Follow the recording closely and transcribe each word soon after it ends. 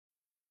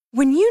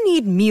When you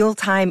need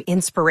mealtime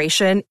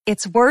inspiration,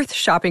 it's worth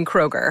shopping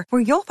Kroger,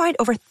 where you'll find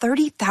over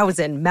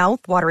 30,000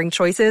 mouth-watering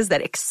choices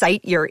that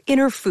excite your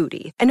inner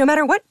foodie. And no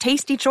matter what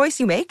tasty choice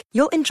you make,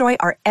 you'll enjoy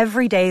our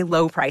everyday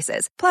low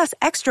prices, plus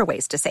extra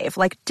ways to save,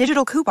 like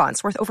digital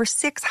coupons worth over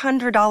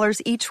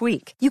 $600 each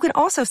week. You can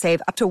also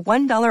save up to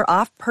 $1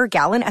 off per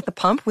gallon at the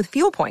pump with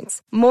fuel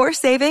points. More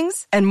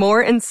savings and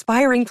more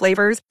inspiring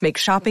flavors make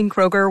shopping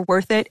Kroger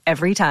worth it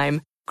every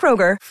time.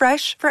 Kroger,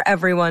 fresh for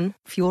everyone.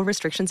 Fuel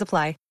restrictions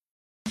apply.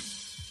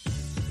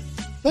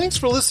 Thanks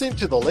for listening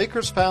to the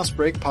Lakers Fast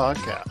Break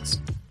podcast,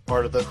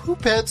 part of the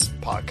Hoopheads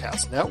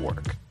Podcast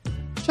Network.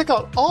 Check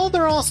out all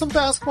their awesome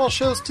basketball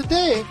shows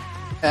today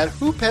at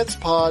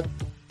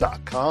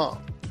hoopheadspod.com.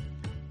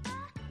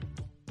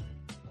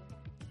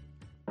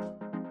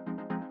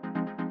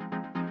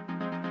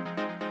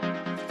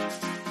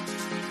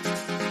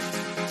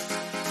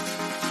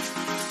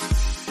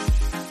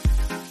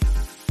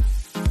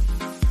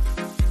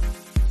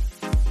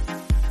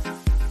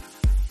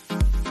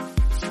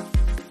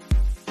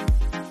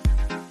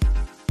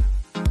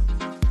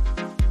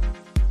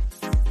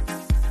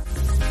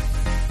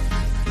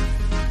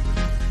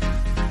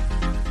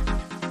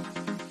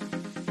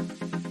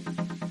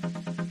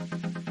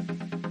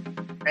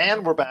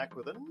 And we're back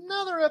with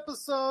another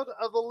episode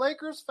of the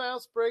Lakers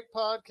Fast Break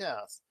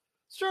podcast.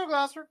 Joe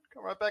Glasser,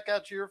 come right back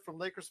at you here from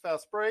Lakers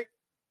Fast Break,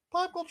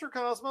 Pop Culture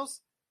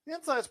Cosmos,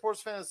 Inside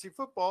Sports Fantasy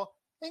Football,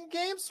 and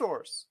Game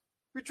Source.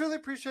 We truly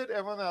appreciate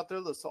everyone out there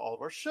listening to all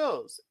of our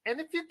shows. And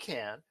if you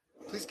can,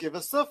 please give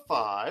us a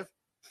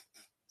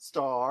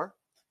 5-star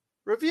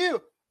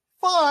review.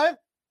 5,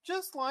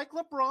 just like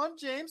LeBron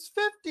James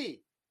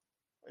 50.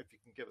 If you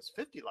can give us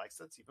 50 likes,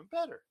 that's even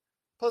better.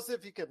 Plus,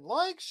 if you can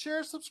like,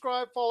 share,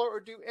 subscribe, follow,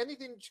 or do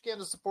anything that you can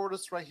to support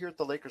us right here at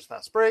the Lakers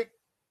Fast Break,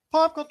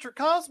 Pop Culture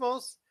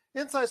Cosmos,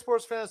 Inside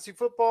Sports Fantasy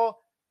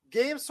Football,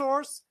 Game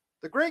Source,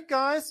 the great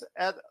guys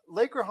at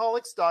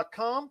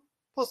Lakerholics.com,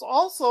 plus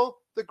also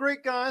the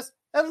great guys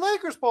at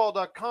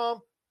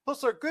LakersBall.com,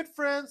 plus our good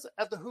friends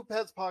at the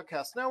Hoopheads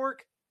Podcast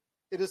Network.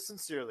 It is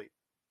sincerely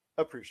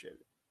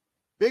appreciated.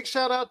 Big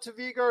shout out to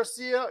V.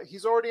 Garcia.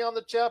 He's already on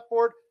the chat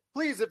board.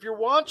 Please, if you're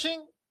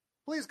watching,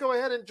 please go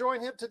ahead and join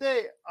him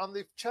today on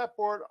the chat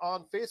board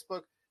on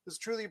Facebook. It's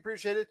truly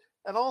appreciated.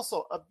 And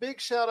also a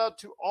big shout out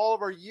to all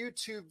of our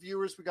YouTube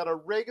viewers. We got a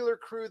regular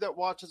crew that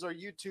watches our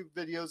YouTube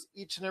videos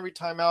each and every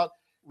time out.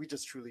 We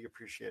just truly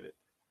appreciate it.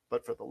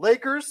 But for the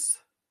Lakers,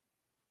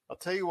 I'll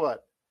tell you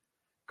what,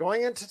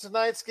 going into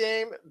tonight's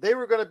game, they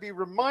were going to be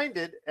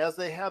reminded, as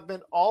they have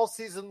been all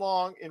season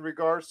long, in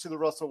regards to the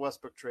Russell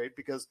Westbrook trade,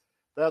 because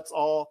that's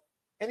all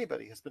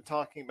anybody has been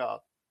talking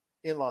about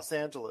in Los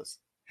Angeles.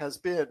 Has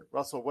been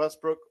Russell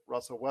Westbrook,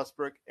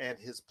 and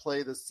his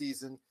play this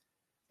season.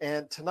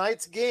 And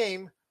tonight's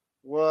game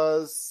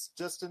was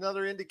just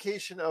another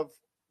indication of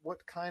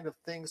what kind of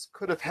things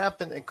could have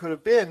happened and could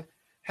have been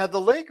had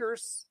the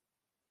Lakers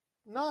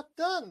not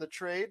done the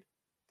trade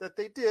that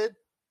they did,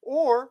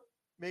 or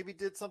maybe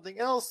did something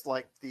else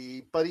like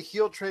the Buddy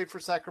Hield trade for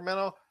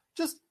Sacramento,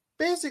 just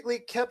basically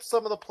kept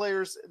some of the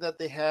players that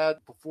they had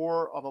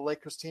before on the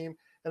Lakers team.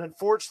 And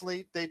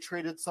unfortunately, they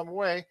traded some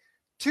away.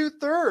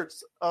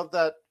 2/3 of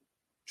that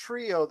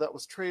trio that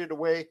was traded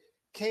away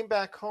came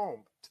back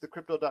home to the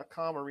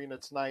Crypto.com arena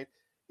tonight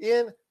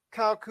in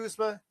Kyle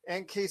Kuzma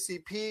and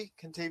KCP,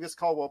 Kentavious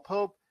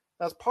Caldwell-Pope,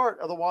 as part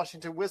of the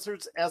Washington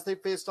Wizards as they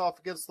faced off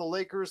against the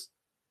Lakers.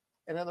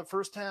 And in the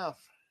first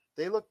half,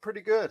 they looked pretty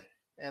good.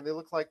 And they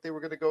looked like they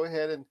were going to go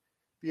ahead and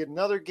be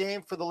another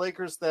game for the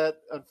Lakers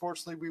that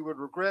unfortunately we would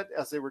regret,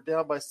 as they were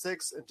down by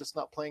 6 and just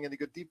not playing any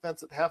good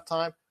defense at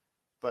halftime.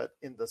 But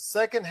in the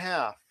second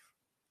half,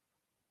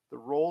 the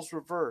roles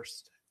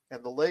reversed,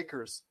 and the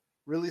Lakers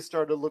really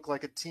started to look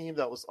like a team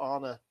that was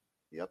on the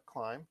up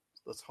climb.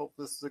 Let's hope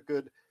this is a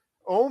good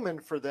omen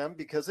for them,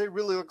 because they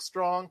really look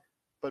strong.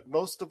 But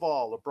most of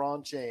all,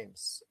 LeBron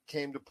James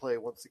came to play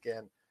once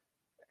again.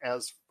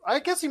 As I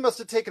guess he must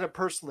have taken it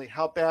personally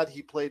how bad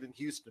he played in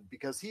Houston,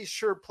 because he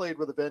sure played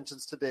with a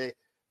vengeance today.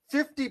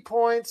 50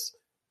 points,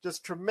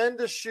 just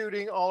tremendous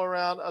shooting all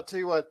around. I'll tell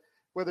you what,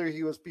 whether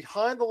he was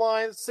behind the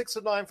line, 6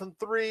 of 9 from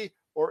 3,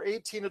 or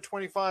 18 of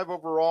 25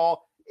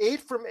 overall,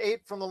 8 from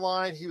 8 from the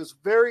line. He was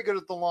very good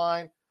at the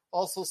line.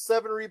 Also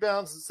 7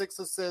 rebounds and 6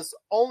 assists,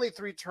 only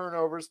 3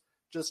 turnovers.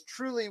 Just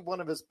truly one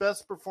of his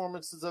best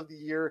performances of the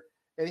year.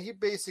 And he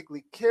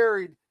basically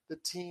carried the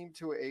team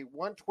to a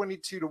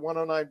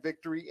 122-109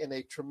 victory in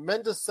a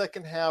tremendous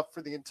second half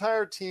for the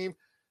entire team.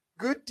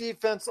 Good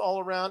defense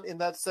all around in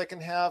that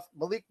second half.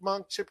 Malik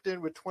Monk chipped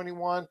in with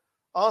 21.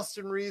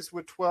 Austin Reeves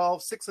with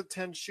 12, 6 of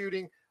 10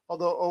 shooting,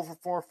 although over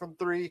 4 from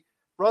 3.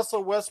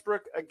 Russell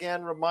Westbrook,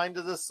 again,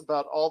 reminded us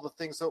about all the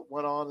things that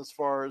went on as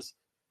far as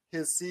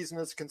his season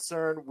is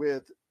concerned,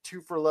 with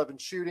 2 for 11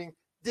 shooting.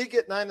 Did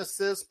get 9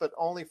 assists, but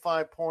only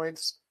 5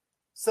 points.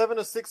 7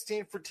 of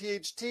 16 for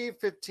THT,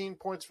 15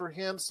 points for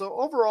him. So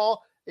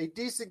overall, a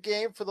decent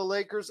game for the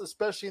Lakers,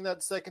 especially in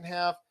that second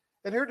half.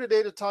 And here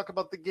today to talk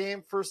about the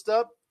game, first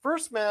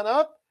man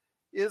up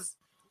is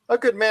a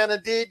good man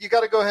indeed. You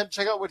got to go ahead and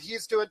check out what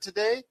he's doing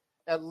today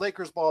at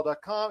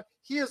LakersBall.com.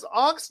 He is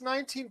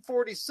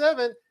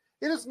Ox1947.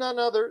 It is none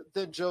other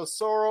than Joe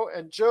Soro.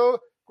 And Joe,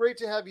 great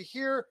to have you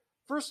here.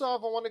 First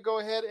off, I want to go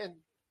ahead and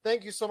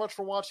thank you so much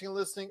for watching and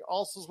listening.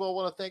 Also, as well, I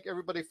want to thank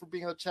everybody for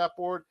being on the chat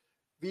board.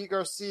 V.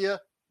 Garcia,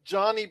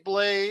 Johnny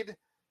Blade,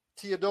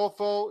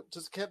 Teodolfo,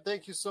 just can't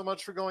thank you so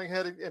much for going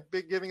ahead and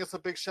giving us a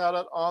big shout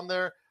out on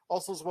there.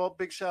 Also, as well,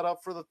 big shout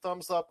out for the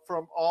thumbs up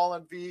from All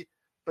and V.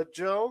 But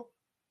Joe,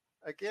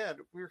 again,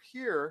 we're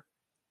here,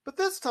 but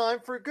this time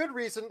for a good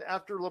reason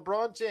after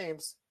LeBron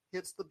James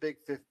hits the big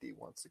 50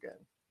 once again.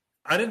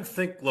 I didn't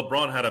think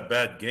LeBron had a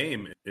bad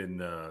game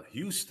in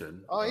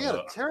Houston. Oh, he had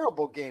a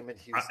terrible game in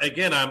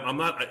Houston. I'm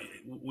not.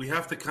 We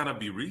have to kind of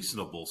be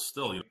reasonable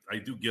still. I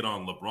do get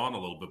on LeBron a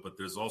little bit, but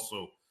there's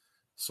also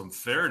some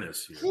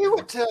fairness here. He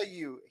would tell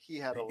you he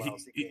had a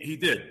lousy game. He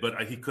did,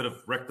 but he could have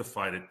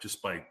rectified it just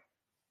by,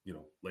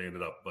 laying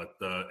it up. But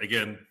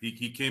again,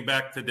 he came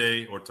back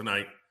today or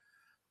tonight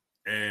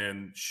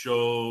and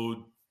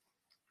showed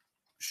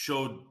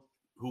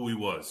who he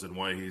was and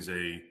why he's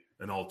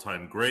an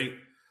all-time great.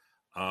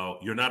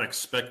 You're not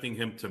expecting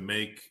him to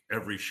make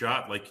every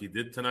shot like he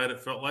did tonight,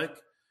 it felt like.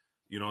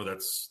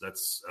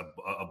 That's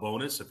a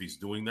bonus. If he's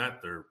doing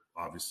that, they're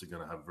obviously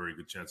going to have a very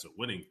good chance at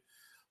winning.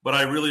 But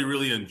I really,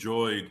 really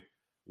enjoyed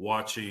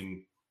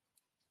watching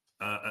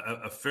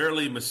a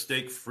fairly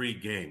mistake-free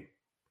game.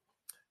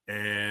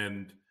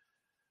 And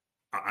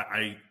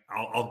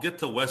I'll get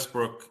to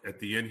Westbrook at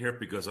the end here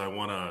because I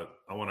want to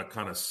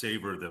kind of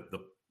savor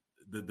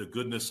the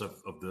goodness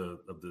of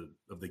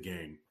the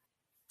game.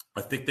 I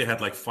think they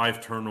had like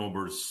 5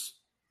 turnovers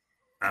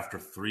after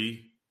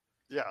 3.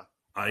 Yeah.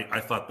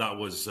 I thought that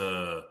was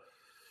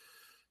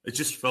it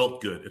just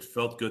felt good. It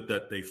felt good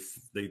that they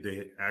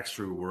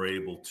actually were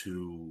able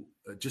to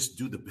just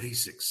do the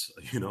basics.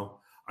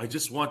 I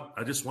just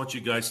want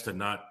you guys to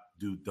not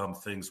do dumb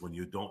things when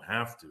you don't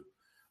have to.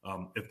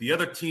 If the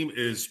other team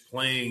is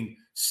playing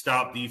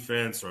stout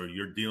defense, or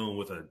you're dealing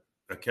with a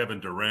Kevin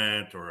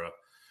Durant or a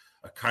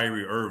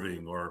Kyrie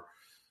Irving or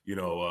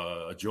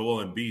a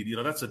Joel Embiid,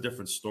 that's a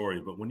different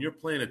story. But when you're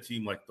playing a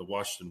team like the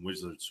Washington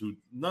Wizards, who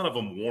none of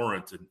them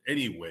warrant in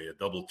any way a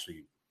double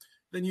team,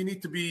 then you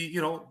need to be,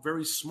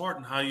 very smart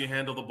in how you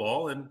handle the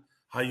ball and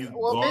how you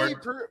guard. Maybe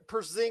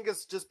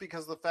Porzingis, just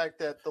because of the fact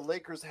that the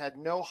Lakers had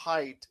no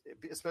height,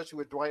 especially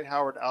with Dwight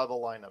Howard out of the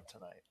lineup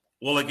tonight.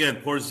 Well,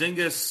 again,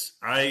 Porzingis,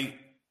 I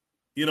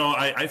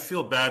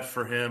feel bad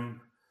for him.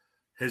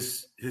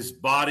 His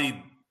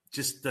body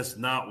just does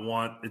not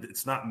want –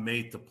 it's not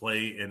made to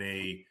play in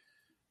a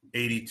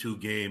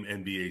 82-game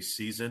NBA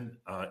season.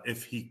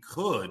 If he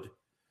could,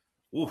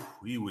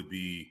 he would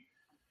be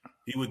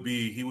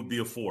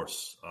a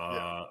force.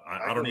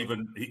 I don't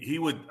even – he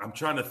would – I'm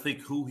trying to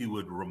think who he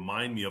would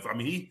remind me of. I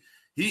mean,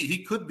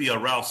 he could be a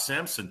Ralph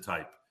Sampson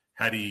type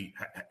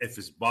if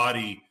his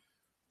body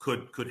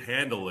could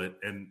handle it.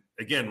 And,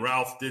 again,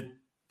 Ralph did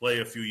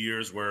play a few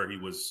years where he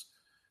was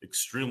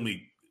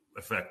extremely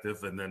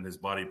effective, and then his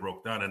body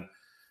broke down. And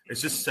it's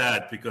just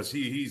sad because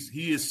he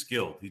is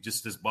skilled.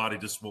 His body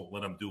just won't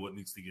let him do what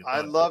needs to get done.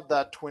 I love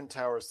that Twin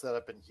Tower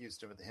setup in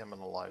Houston with him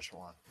and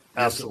Olajuwon.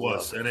 Yes, it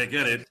was. And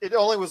again, it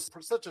only was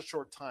for such a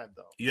short time,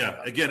 though.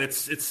 Yeah. Again, it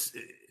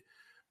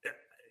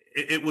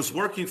was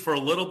working for a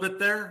little bit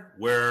there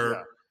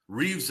where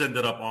Reeves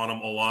ended up on him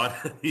a lot,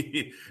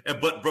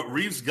 but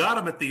Reeves got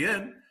him at the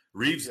end.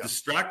 Reeves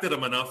distracted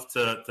him enough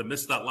to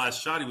miss that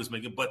last shot he was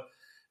making. But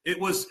it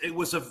was they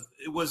were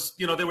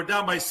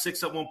down by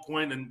 6 at one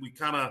point, and we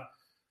kind of.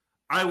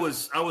 I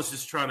was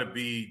just trying to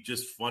be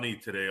just funny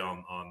today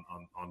on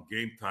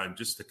Game Time,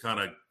 just to kind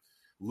of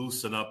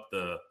loosen up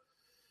the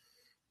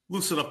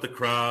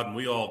crowd, and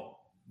we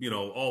all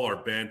all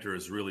our banter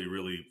is really,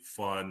 really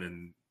fun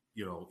and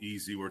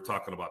easy. We're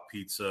talking about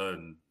pizza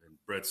and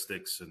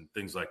breadsticks and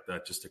things like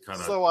that, just to kind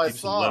of keep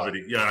some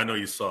levity. Yeah, I know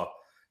you saw.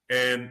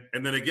 And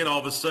then again, all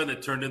of a sudden,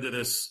 it turned into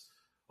this.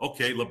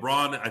 Okay,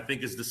 LeBron, I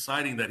think, is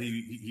deciding that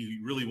he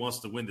really wants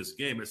to win this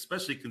game,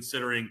 especially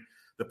considering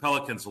the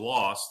Pelicans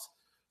lost.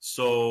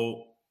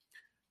 So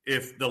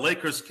if the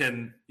Lakers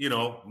can,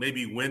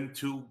 maybe win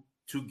two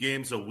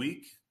games a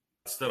week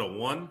instead of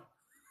one,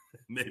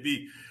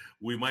 maybe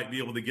we might be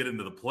able to get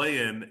into the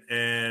play-in.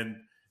 And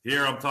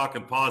here I'm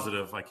talking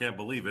positive. I can't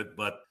believe it,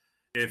 but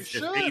if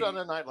AD, on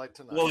a night like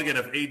tonight. Well, again,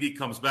 if AD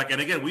comes back,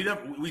 and again,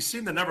 we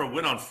seem to never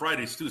win on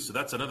Fridays too, so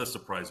that's another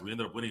surprise. We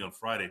ended up winning on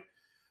Friday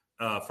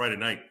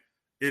night.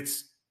 It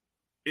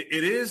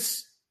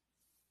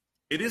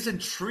is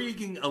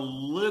intriguing a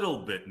little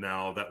bit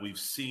now that we've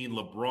seen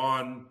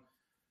LeBron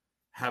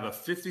have a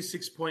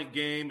 56-point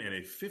game and a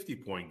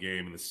 50-point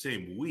game in the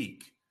same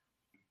week.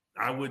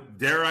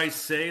 Dare I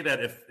say that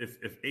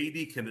if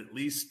AD can at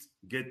least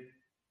get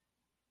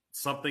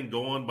something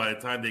going by the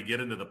time they get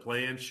into the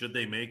play-in, should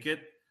they make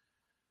it?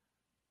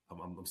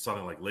 I'm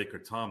sounding like Laker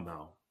Tom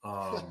now.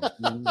 Of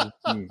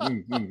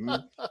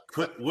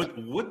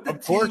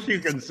course you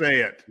can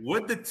say it.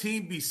 Would the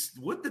team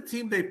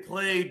they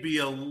play be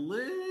a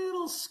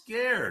little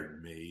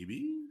scared?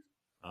 Maybe.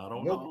 I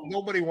don't know.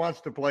 Nobody wants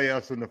to play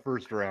us in the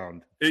first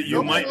round. I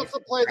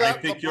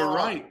think you're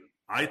right.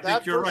 I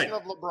think you're right.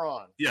 Of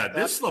LeBron. Yeah,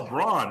 this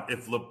LeBron,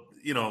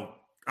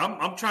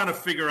 I'm trying to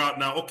figure out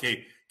now,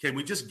 okay, can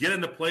we just get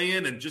into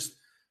play-in and just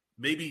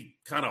maybe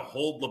kind of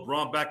hold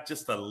LeBron back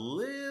just a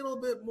little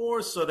bit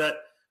more so that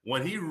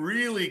when he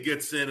really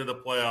gets into the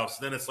playoffs,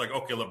 then it's like,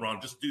 okay,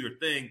 LeBron, just do your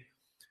thing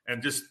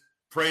and just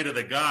pray to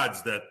the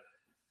gods that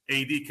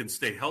AD can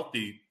stay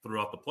healthy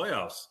throughout the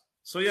playoffs.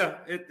 So, yeah,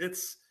 it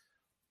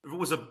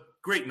was a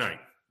great night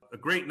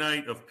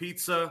of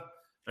pizza,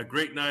 a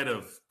great night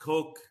of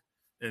Coke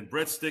and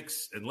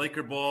breadsticks and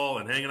Laker ball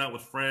and hanging out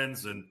with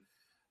friends. And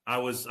I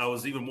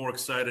was even more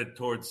excited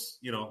towards,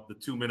 the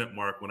 2-minute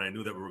mark when I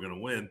knew that we were going to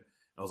win.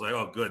 I was like,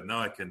 oh, good. Now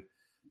I can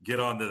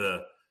get onto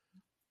the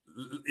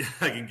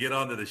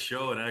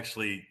show and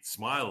actually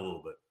smile a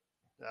little bit.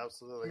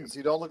 Absolutely. So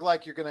you don't look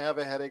like you're going to have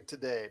a headache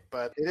today,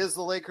 but it is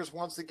the Lakers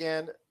once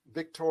again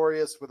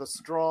victorious with a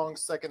strong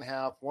second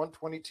half,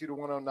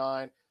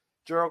 122-109.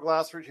 Gerald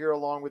Glassford here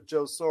along with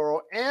Joe Soro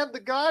and the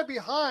guy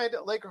behind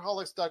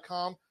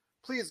Lakerholics.com.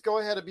 Please go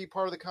ahead and be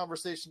part of the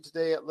conversation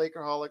today at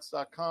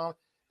Lakerholics.com.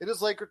 It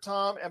is Laker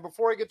Tom. And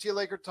before I get to you,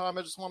 Laker Tom,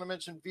 I just want to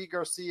mention V.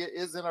 Garcia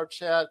is in our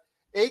chat.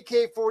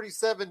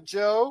 AK-47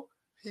 Joe,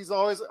 he's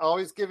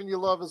always giving you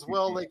love as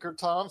well, Laker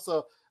Tom.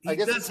 So I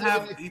guess he does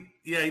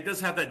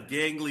have that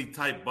gangly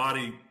type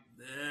body.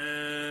 But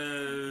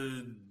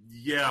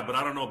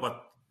I don't know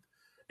about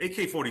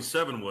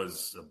AK-47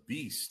 was a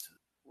beast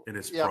in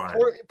his prime.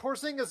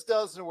 Porzingis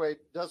does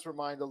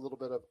remind a little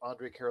bit of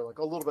Andre Karol,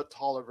 a little bit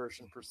taller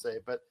version per se.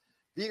 But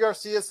V.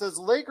 Garcia says,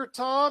 Laker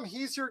Tom,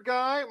 he's your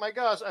guy. My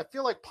gosh, I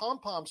feel like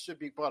pom-poms should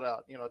be brought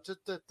out.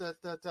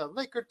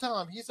 Laker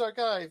Tom, he's our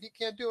guy. If he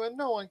can't do it,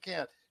 no one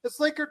can. It's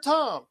Laker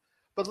Tom.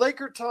 But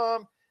Laker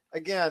Tom,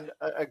 again,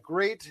 a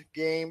great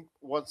game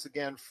once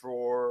again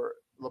for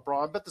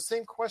LeBron. But the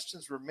same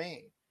questions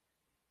remain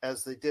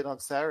as they did on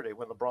Saturday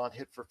when LeBron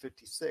hit for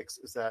 56.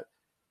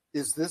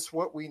 Is this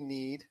what we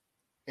need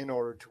in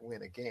order to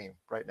win a game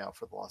right now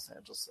for the Los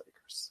Angeles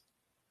Lakers?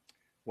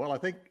 Well, I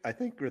think at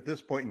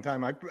this point in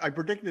time, I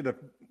predicted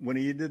when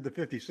he did the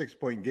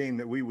 56-point game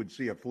that we would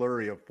see a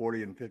flurry of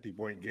 40 and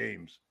 50-point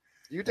games.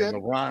 You did.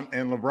 And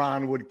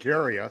LeBron would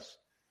carry us.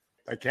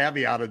 I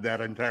caveated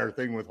that entire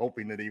thing with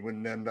hoping that he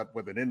wouldn't end up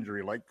with an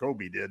injury like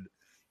Kobe did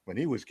when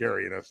he was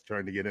carrying us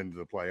trying to get into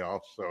the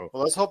playoffs. So,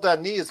 well, let's hope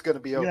that knee is going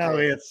to be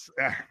okay.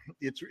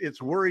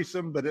 It's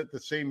worrisome, but at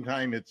the same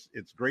time, it's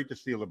great to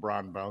see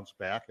LeBron bounce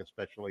back,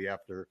 especially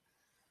after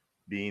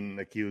being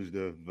accused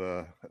of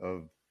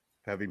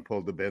having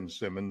pulled the Ben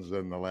Simmons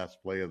in the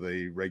last play of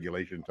the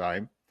regulation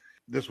time.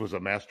 This was a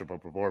masterful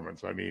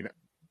performance. I mean,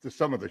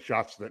 some of the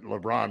shots that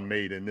LeBron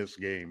made in this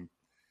game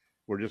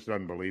were just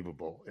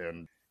unbelievable.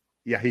 And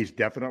yeah, he's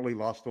definitely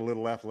lost a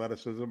little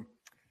athleticism.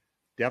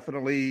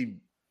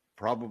 Definitely,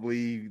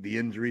 probably the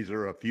injuries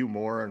are a few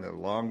more and a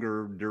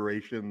longer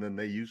duration than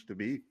they used to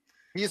be.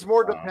 He's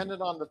more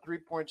dependent on the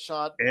 3-point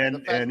shot.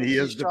 And he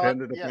is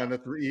dependent upon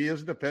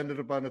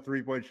the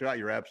 3-point shot.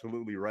 You're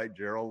absolutely right,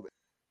 Gerald.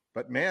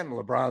 But man,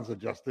 LeBron's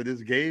adjusted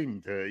his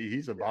game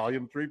he's a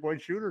volume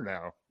 3-point shooter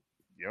now.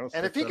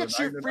 And if he can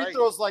shoot free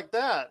throws like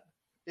that,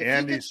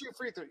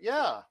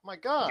 my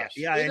gosh.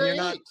 Yeah,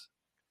 and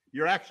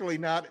you're actually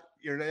not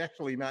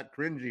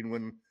cringing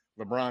when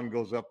LeBron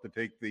goes up to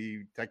take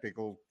the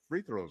technical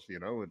free throws.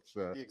 It's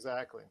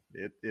exactly.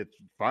 It's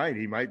fine.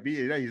 He might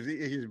be.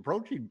 He's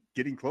approaching,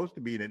 getting close to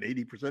being an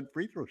 80%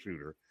 free throw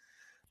shooter.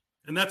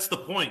 And that's the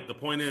point. The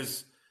point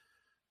is,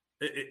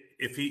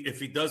 if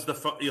he does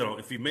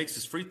if he makes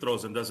his free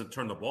throws and doesn't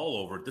turn the ball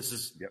over, this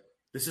is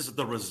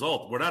the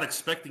result. We're not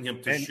expecting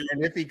him to shoot.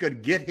 And if he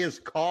could get his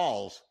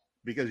calls,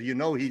 because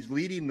he's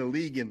leading the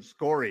league in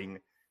scoring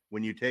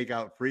when you take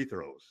out free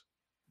throws.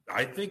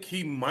 I think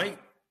he might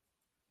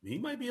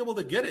be able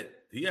to get it.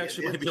 He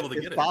actually might be able to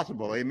get it. It's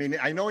possible. I mean,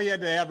 I know he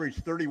had to average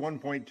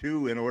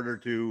 31.2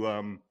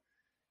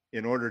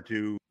 in order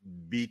to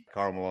beat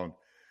Karl Malone.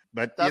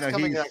 But that's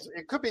coming next.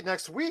 It could be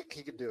next week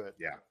he could do it.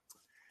 Yeah.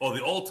 Oh,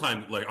 the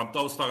all-time, I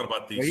was talking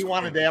about these. Well, he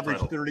wanted to average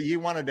 30. He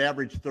wanted to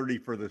average 30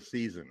 for the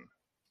season.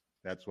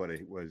 That's what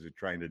he was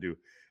trying to do.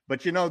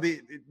 But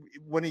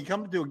when he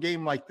comes to a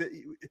game like this,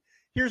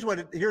 there's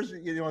a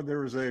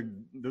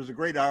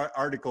great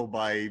article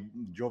by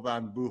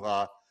Jovan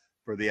Buha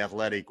for The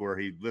Athletic where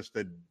he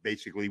listed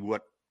basically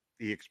what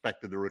he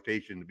expected the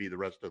rotation to be the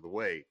rest of the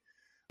way.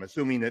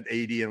 Assuming that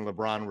AD and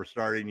LeBron were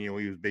starting, he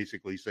was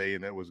basically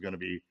saying it was going to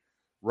be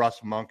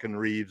Russ, Monk, and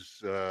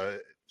Reeves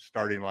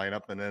starting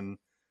lineup, and then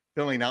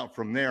filling out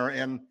from there.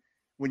 And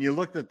when you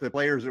looked at the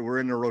players that were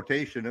in the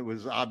rotation, it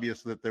was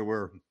obvious that there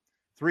were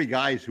 3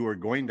 guys who are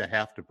going to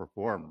have to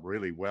perform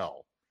really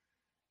well: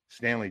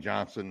 Stanley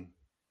Johnson,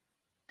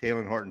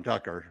 Talen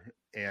Horton-Tucker,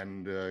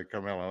 and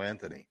Carmelo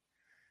Anthony.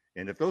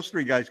 And if those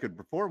 3 guys could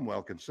perform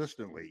well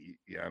consistently,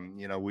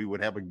 we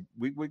would have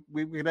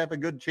a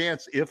good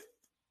chance if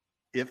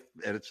and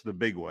it's the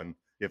big one,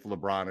 if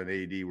LeBron and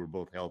AD were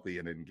both healthy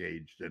and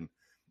engaged and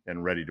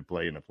ready to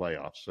play in the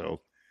playoffs.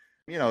 So,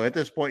 at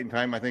this point in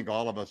time, I think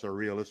all of us are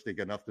realistic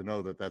enough to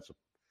know that that's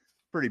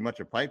pretty much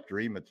a pipe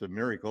dream. It's a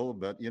miracle,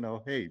 but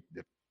hey,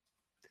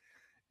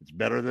 it's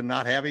better than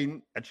not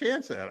having a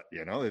chance at it.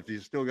 If you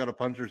still got a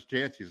puncher's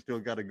chance, you still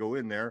got to go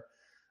in there.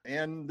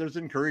 And there's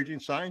encouraging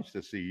signs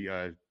to see.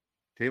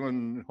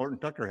 Taylor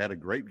Horton-Tucker had a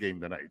great game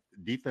tonight,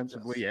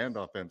 defensively and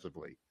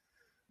offensively.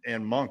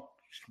 And Monk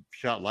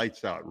shot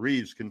lights out.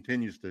 Reeves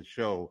continues to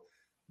show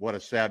what a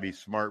savvy,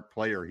 smart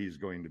player he's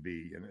going to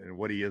be and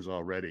what he is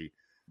already.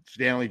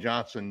 Stanley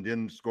Johnson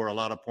didn't score a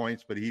lot of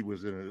points, but he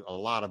was in a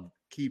lot of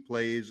key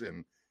plays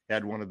and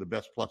had one of the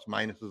best plus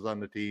minuses on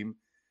the team.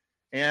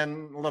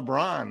 And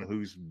LeBron,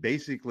 who's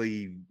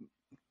basically,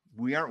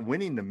 we aren't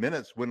winning the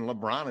minutes when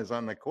LeBron is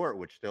on the court,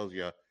 which tells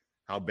you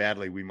how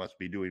badly we must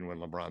be doing when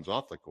LeBron's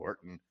off the court.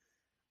 And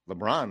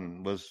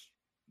LeBron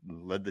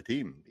led the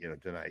team,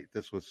 tonight.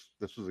 This was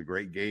a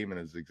great game,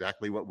 and it's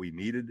exactly what we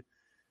needed.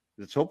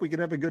 Let's hope we can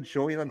have a good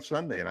showing on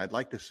Sunday. And I'd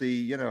like to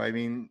see,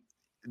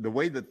 the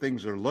way that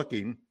things are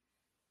looking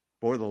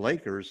for the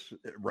Lakers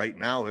right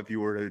now, if you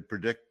were to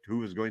predict who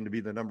was going to be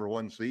the number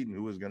 1 seed and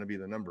who was going to be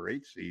the number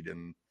 8 seed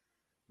in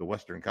the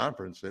Western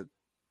Conference,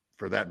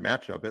 for that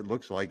matchup, it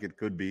looks like it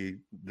could be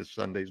this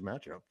Sunday's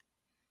matchup,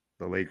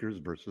 the Lakers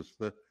versus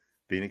the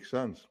Phoenix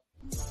Suns.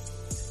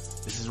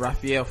 This is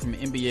Raphael from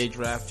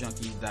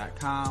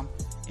NBADraftJunkies.com,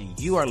 and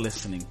you are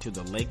listening to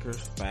the Lakers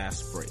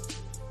Fast Break.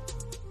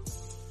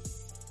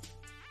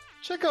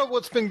 Check out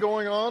what's been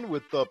going on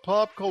with the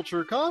Pop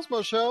Culture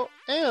Cosmos Show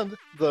and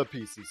the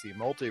PCC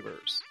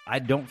Multiverse. I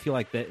don't feel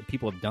like that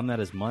people have done that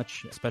as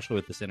much, especially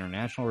with this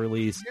international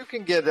release. You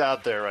can get it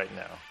out there right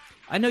now.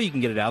 I know you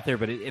can get it out there,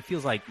 but it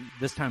feels like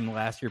this time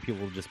last year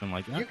people have just been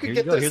like, you can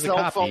get the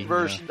cell phone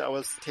version that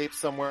was taped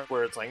somewhere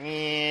where it's like,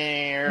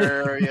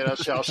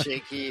 shell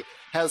shaky,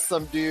 has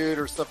some dude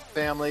or some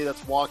family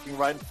that's walking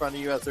right in front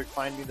of you as they're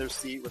finding their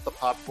seat with the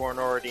popcorn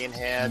already in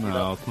hand.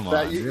 No, come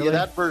on. Really? Yeah,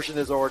 that version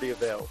is already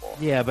available.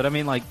 Yeah, but I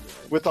mean, like,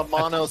 with a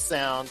mono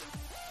sound.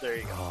 There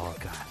you go. Oh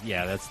god,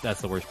 yeah, that's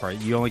the worst part.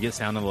 You only get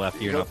sound on the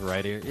left ear, not the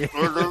right ear.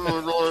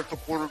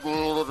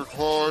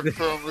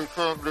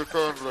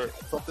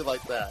 Something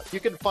like that. You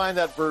can find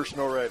that version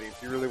already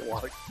if you really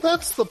want it.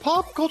 That's the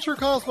Pop Culture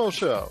Cosmos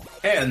Show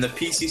and the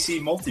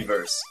PCC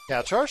Multiverse.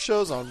 Catch our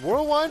shows on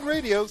Worldwide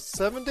Radio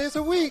 7 days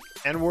a week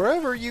and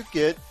wherever you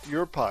get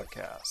your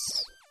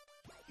podcasts.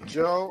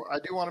 Joe, I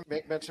do want to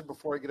make mention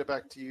before I get it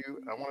back to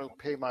you. I want to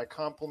pay my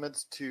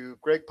compliments to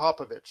Greg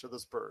Popovich of the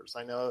Spurs.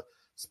 I know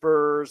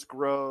Spurs,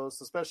 Gross,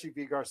 especially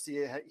V.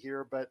 Garcia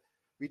here, but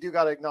we do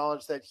got to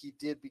acknowledge that he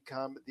did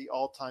become the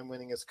all-time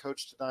winningest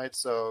coach tonight.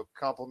 So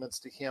compliments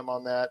to him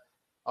on that.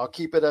 I'll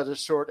keep it at a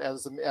short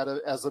as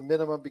a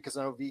minimum because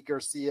I know V.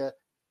 Garcia,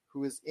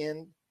 who is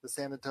in the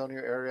San Antonio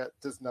area,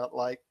 does not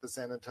like the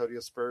San Antonio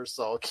Spurs.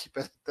 So I'll keep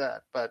it at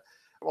that. But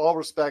all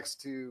respects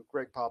to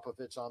Greg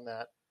Popovich on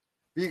that.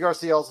 V.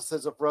 Garcia also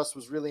says if Russ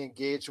was really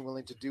engaged and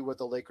willing to do what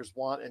the Lakers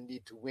want and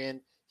need to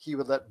win, he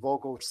would let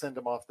Vogel send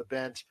him off the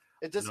bench.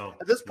 It just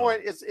at this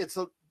point, it's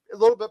a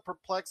little bit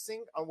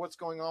perplexing on what's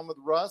going on with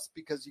Russ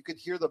because you could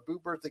hear the boo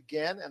birds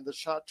again, and the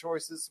shot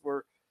choices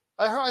were.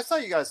 I saw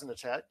you guys in the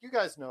chat. You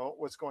guys know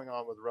what's going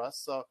on with Russ.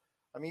 So,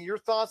 I mean, your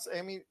thoughts.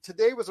 I mean,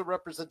 today was a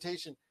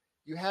representation.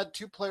 You had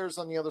 2 players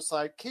on the other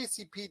side.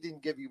 KCP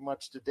didn't give you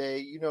much today.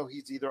 You know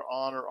he's either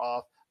on or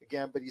off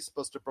again, but he's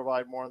supposed to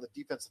provide more on the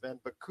defensive end.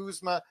 But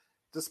Kuzma,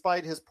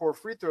 despite his poor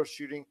free throw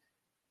shooting,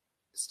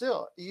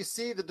 still, you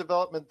see the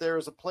development there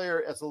as a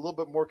player as a little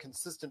bit more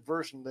consistent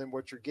version than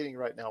what you're getting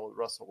right now with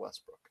Russell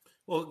Westbrook.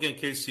 Well, again,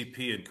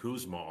 KCP and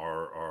Kuzma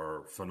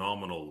are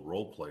phenomenal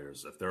role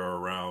players. If they're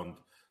around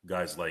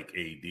guys like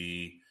AD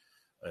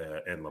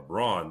and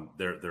LeBron,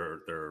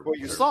 they're what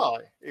you saw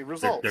it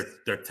results.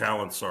 Their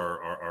talents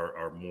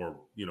are more,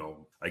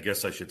 I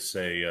guess I should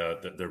say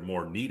that they're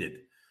more needed.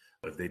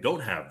 If they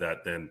don't have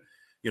that, then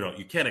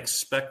you can't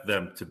expect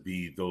them to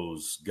be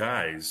those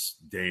guys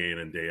day in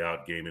and day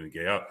out, game in and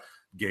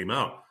game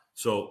out.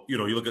 So, you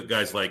look at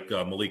guys like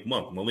Malik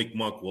Monk. Malik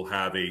Monk will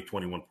have a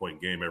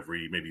 21-point game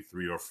every maybe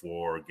 3 or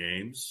 4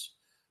 games,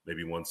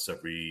 maybe once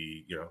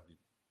every,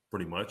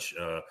 pretty much.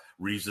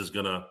 Reeves is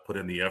going to put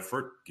in the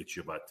effort, get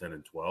you about 10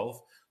 and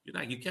 12.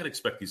 You can't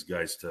expect these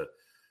guys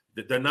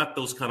they're not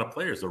those kind of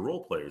players. They're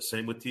role players.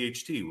 Same with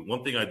THT.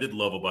 One thing I did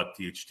love about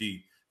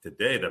THT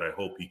today that I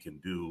hope he can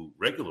do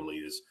regularly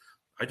is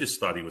I just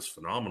thought he was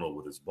phenomenal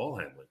with his ball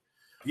handling.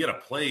 He had a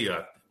play,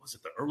 was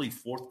it the early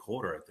 4th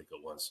quarter, I think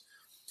it was,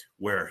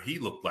 where he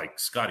looked like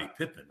Scottie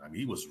Pippen. I mean,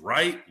 he was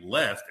right,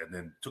 left, and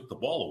then took the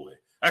ball away.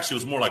 Actually, it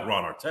was more like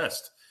Ron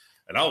Artest.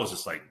 And I was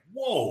just like,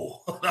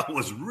 whoa, that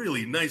was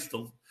really nice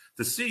to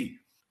see.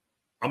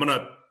 I'm going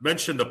to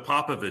mention the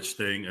Popovich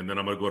thing, and then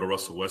I'm going to go to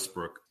Russell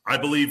Westbrook. I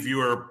believe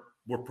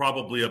we're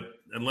probably,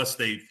 unless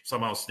they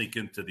somehow sneak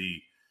into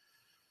the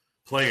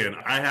play-in,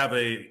 I have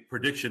a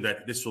prediction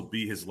that this will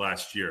be his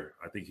last year.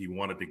 I think he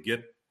wanted to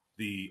get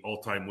the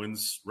all-time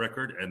wins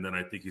record, and then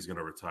I think he's going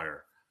to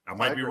retire. I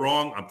might be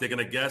wrong. I'm taking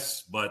a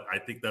guess, but I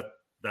think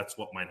that's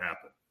what might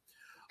happen.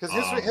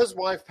 Because his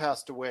wife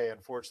passed away,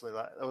 unfortunately.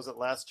 Was it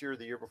last year or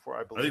the year before,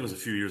 I believe? I think it was a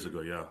few years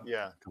ago, yeah.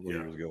 Yeah. A couple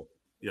years ago.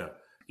 Yeah.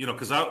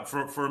 Because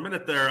for a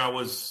minute there, I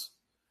was,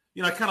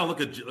 I kind of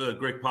look at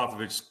Greg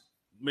Popovich,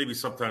 maybe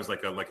sometimes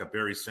like a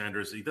Barry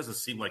Sanders. He doesn't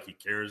seem like he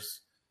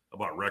cares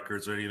about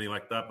records or anything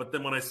like that. But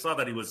then when I saw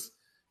that he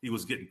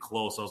was getting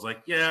close, I was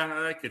like,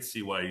 yeah, I could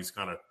see why he's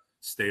kind of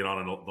stayed on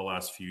in the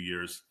last few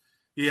years.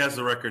 He has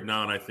the record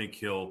now, and I think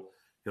he'll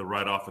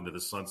ride off into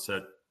the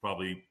sunset.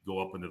 Probably go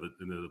up into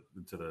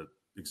the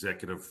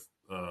executive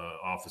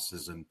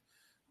offices and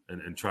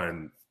try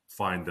and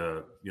find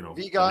the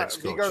next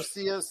coach. V.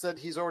 Garcia said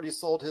he's already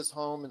sold his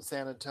home in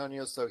San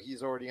Antonio, so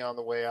he's already on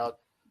the way out.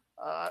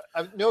 I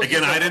don't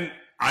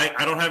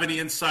have any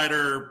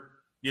insider,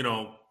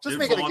 just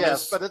make it a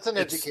guess, but it's an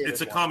educated.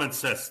 It's a common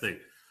sense thing.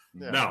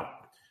 Yeah. Now,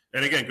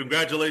 and again,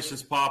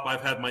 congratulations, Pop.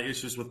 I've had my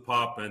issues with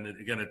Pop, and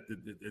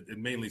it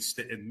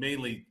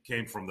mainly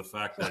came from the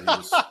fact that he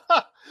was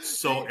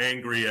so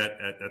angry at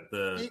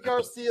the. V.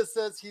 Garcia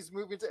says he's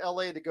moving to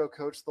LA to go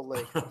coach the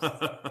Lakers.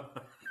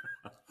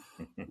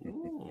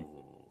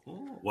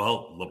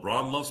 Well,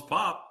 LeBron loves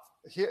Pop.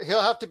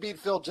 He'll have to beat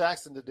Phil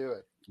Jackson to do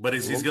it. But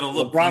he's going to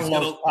look. LeBron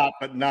loves Pop,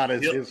 but not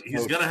as his.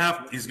 He's going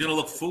to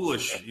look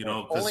foolish,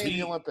 only in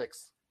the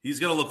Olympics. He's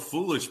going to look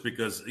foolish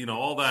because,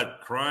 all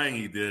that crying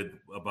he did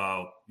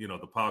about,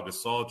 the Pau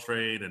Gasol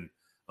trade and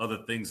other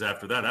things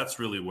after that. That's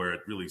really where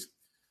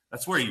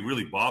that's where he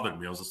really bothered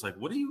me. I was just like,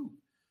 what do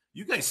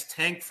you guys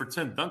tanked for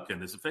Tim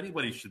Duncan? As if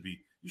anybody you should be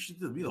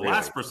the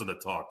last person to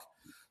talk.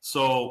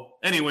 So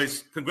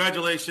anyways,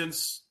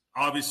 congratulations.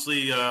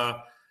 Obviously,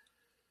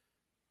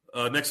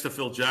 next to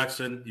Phil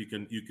Jackson, you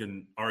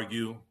can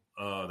argue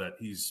that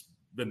he's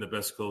been the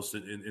best coach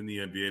in the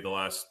NBA the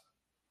last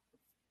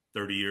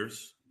 30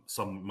 years.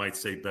 Some might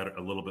say better,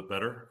 a little bit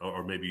better,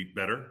 or maybe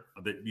better.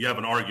 You have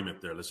an argument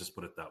there. Let's just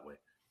put it that way.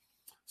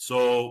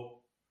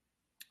 So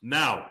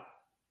now,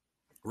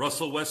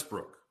 Russell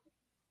Westbrook.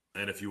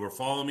 And if you were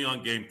following me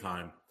on Game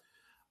Time,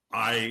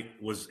 I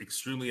was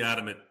extremely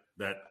adamant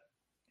that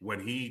when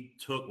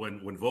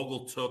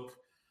Vogel took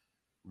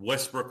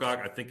Westbrook,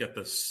 I think at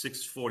the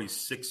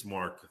 646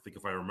 mark, I think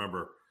if I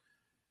remember,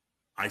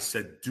 I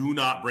said, do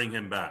not bring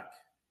him back.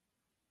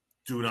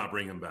 Do not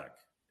bring him back.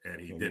 And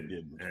he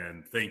didn't.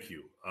 And thank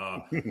you.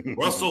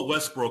 Russell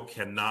Westbrook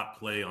cannot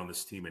play on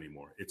this team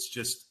anymore. It's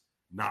just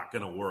not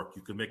going to work.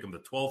 You can make him the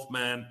 12th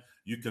man.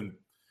 You can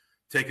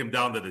take him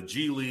down to the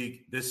G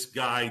League. This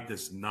guy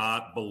does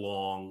not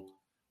belong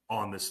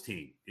on this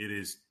team. It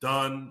is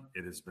done.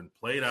 It has been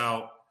played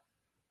out.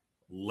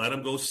 Let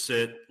him go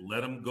sit.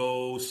 Let him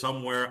go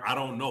somewhere. I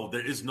don't know.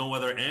 There is no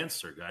other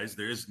answer, guys.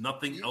 There is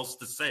nothing else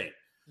to say.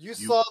 You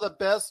saw the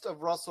best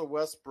of Russell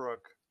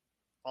Westbrook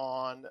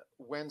on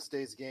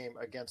Wednesday's game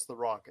against the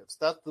Rockets.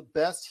 That's the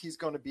best he's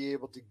going to be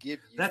able to give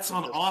you. That's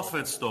on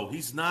offense, though.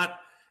 He's not.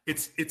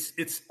 It's.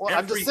 Well,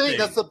 I'm just saying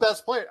that's the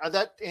best player.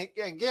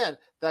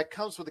 That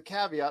comes with the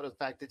caveat of the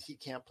fact that he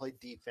can't play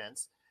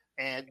defense,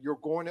 and you're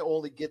going to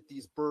only get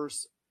these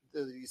bursts,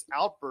 these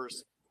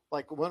outbursts.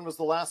 Like when was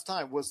the last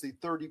time? Was the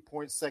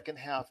 30-point second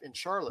half in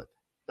Charlotte?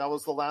 That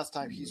was the last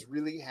time he's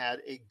really had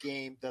a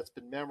game that's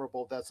been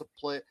memorable. That's a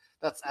play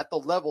that's at the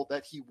level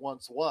that he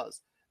once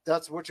was.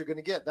 That's what you're going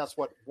to get. That's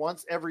what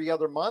once every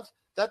other month.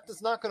 That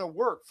is not going to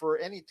work for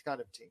any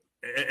kind of team.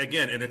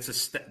 Again, and it's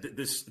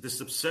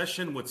this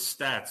obsession with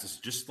stats is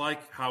just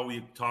like how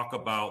we talk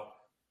about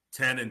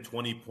 10 and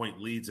 20-point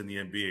leads in the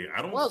NBA.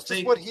 It's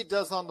just what he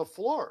does on the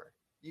floor.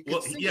 You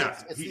can see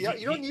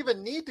you don't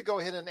even need to go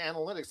ahead and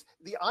analytics.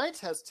 The eye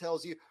test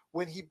tells you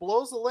when he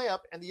blows a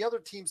layup and the other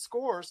team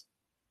scores,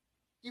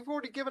 you've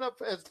already given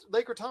up, as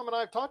Laker Tom and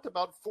I have talked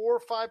about, 4 or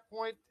 5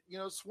 point,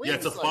 swings. Yeah,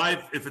 it's a five.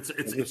 If it's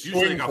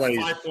usually like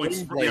a 5 point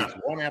swing. Yeah,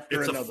 one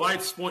after another.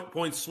 It's a 5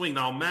 point swing.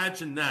 Now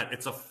imagine that.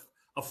 It's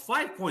a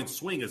 5 point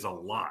swing is a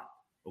lot.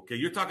 Okay,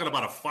 you're talking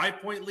about a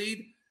 5 point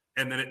lead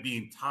and then it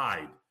being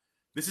tied.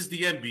 This is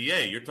the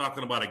NBA. You're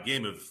talking about a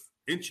game of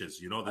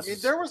inches.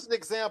 There was an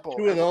example.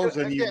 2 of those,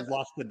 and you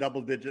lost the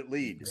double-digit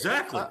lead.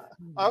 Exactly.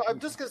 I'm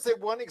just going to say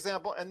one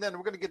example, and then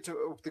we're going to get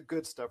to the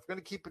good stuff. We're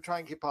going to try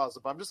and keep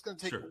positive. I'm just going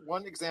to take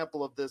one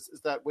example of this,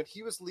 is that when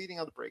he was leading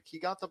on the break, he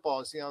got the ball,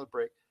 he's leading on the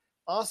break.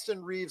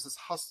 Austin Reeves is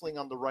hustling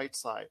on the right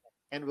side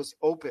and was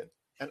open,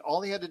 and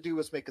all he had to do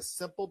was make a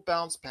simple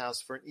bounce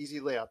pass for an easy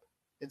layup.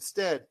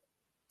 Instead,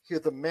 he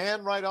had the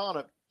man right on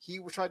him. He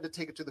tried to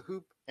take it to the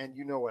hoop, and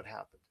you know what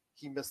happened.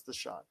 He missed the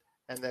shot.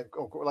 And then,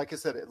 like I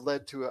said, it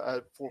led to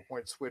a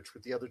 4-point switch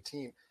with the other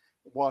team,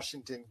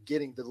 Washington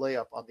getting the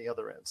layup on the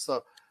other end.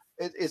 So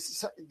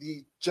it's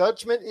the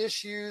judgment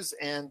issues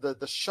and the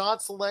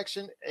shot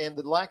selection and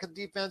the lack of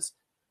defense.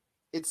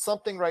 It's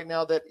something right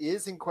now that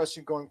is in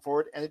question going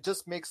forward, and it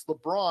just makes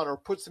LeBron, or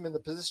puts him in the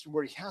position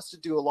where he has to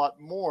do a lot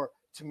more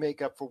to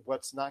make up for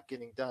what's not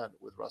getting done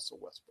with Russell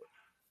Westbrook.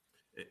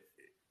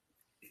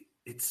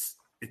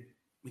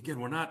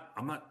 Again, we're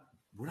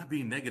not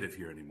being negative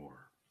here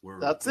anymore.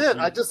 That's it.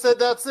 I just said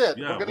that's it.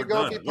 Yeah, we're going to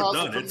go be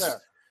positive from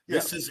there.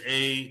 This is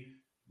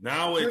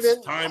now tune it's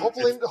in. time.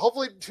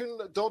 Hopefully,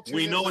 don't tune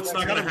we know it's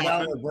not going to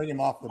happen. Bring him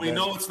off the bench. We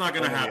know it's not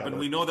going to happen.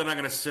 We know they're not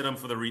going to sit him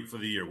for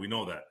the year. We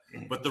know that.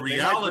 But the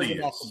reality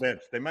is, off the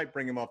bench. They might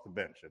bring him off the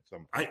bench at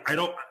some point.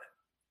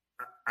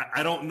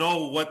 I don't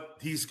know what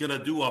he's going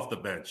to do off the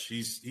bench.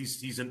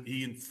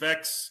 He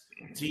infects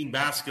team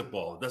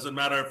basketball. It doesn't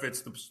matter if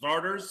it's the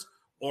starters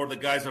or the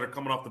guys that are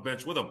coming off the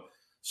bench with them.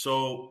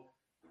 So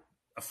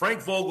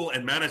Frank Vogel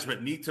and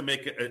management need to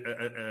make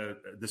a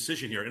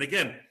decision here. And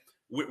again,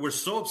 we're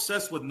so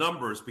obsessed with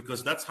numbers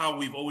because that's how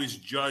we've always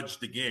judged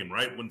the game,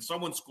 right? When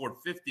someone scored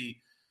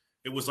 50,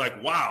 it was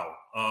like, wow,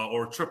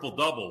 or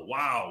triple-double,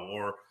 wow,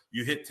 or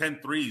you hit 10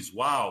 threes,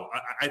 wow.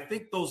 I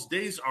think those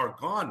days are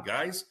gone,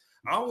 guys.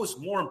 I was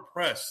more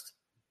impressed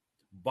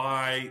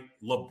by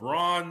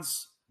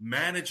LeBron's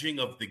managing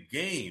of the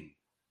game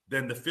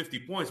than the 50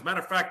 points. Matter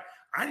of fact,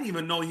 I didn't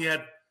even know he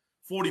had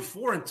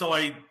 44 until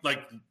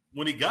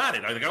when he got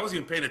it. I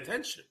wasn't even paying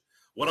attention.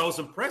 What I was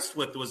impressed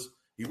with was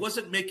he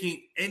wasn't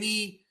making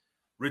any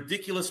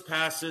ridiculous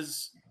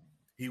passes.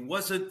 He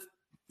was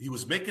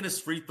making his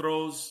free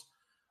throws.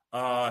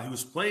 He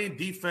was playing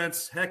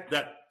defense. Heck,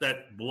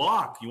 that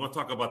block, you want to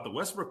talk about the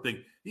Westbrook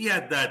thing, he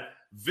had that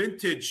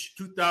vintage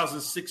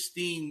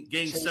 2016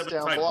 Game 7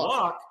 type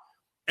block.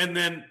 And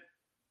then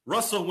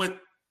Russell went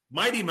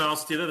Mighty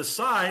Mouse to the other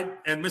side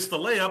and missed the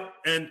layup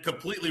and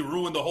completely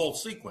ruined the whole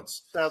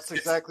sequence. That's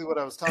exactly what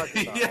I was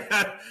talking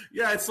about.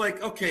 Yeah, it's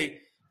like, okay,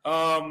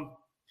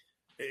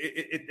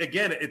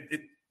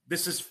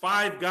 this is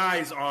 5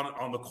 guys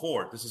on the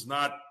court. This is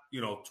not,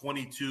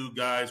 22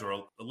 guys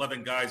or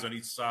 11 guys on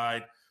each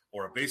side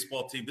or a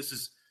baseball team. This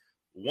is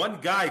one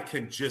guy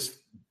can just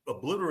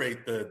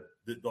obliterate the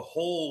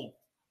whole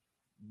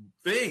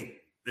thing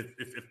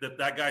if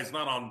that guy's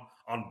not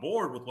on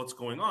board with what's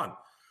going on.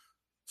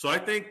 So I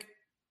think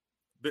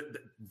that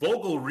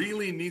Vogel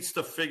really needs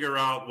to figure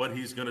out what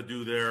he's going to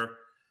do there.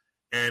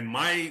 And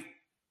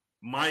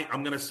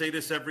I'm going to say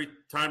this every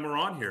time we're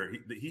on here.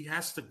 He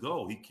has to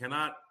go. He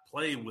cannot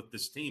play with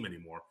this team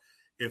anymore.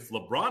 If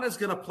LeBron is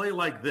going to play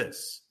like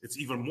this, it's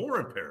even more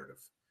imperative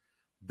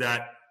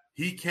that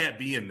he can't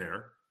be in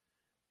there.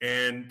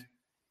 And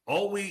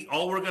all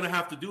we're going to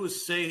have to do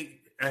is say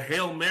a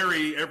Hail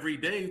Mary every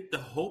day to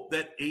hope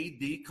that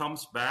AD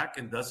comes back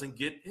and doesn't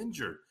get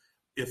injured.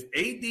 If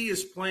AD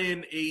is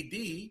playing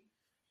AD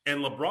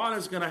and LeBron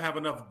is going to have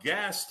enough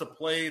gas to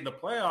play in the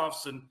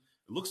playoffs, and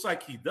it looks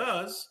like he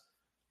does,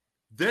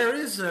 there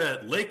is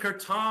a Laker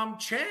Tom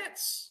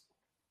chance.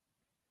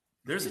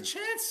 There's a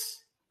chance.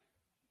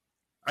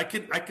 I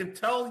can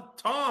tell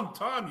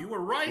Tom, you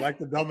were right. Like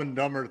the Dumb and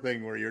Dumber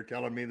thing where you're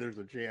telling me there's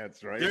a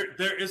chance, right?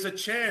 There is a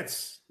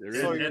chance.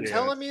 So you're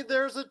telling me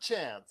there's a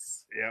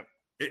chance. Yep.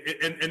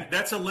 And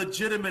that's a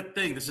legitimate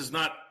thing. This is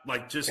not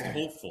like just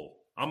hopeful.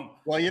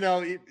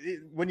 Well,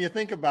 when you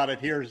think about it,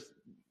 here's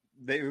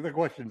the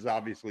question's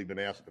obviously been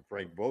asked to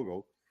Frank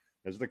Vogel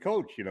as the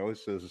coach. It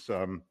says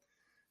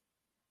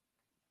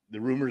the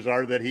rumors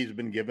are that he's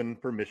been given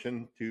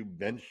permission to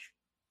bench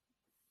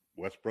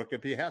Westbrook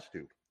if he has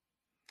to.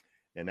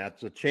 And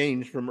that's a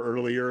change from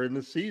earlier in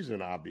the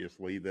season,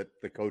 obviously, that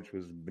the coach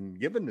has been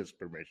given this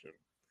permission.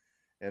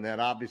 And that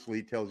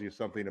obviously tells you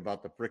something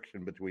about the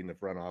friction between the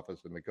front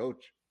office and the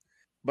coach.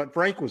 But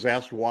Frank was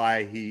asked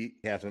why he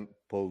hasn't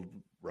pulled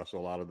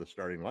Russell out of the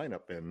starting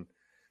lineup. And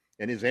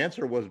his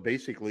answer was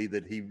basically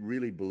that he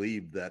really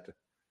believed that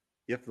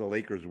if the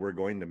Lakers were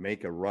going to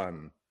make a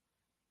run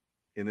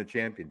in the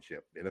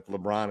championship, and if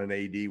LeBron and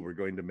AD were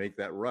going to make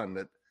that run,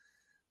 that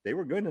they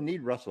were going to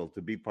need Russell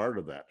to be part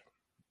of that.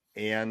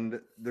 And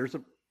there's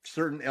a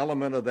certain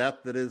element of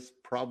that is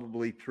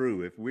probably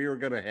true. If we are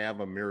going to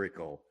have a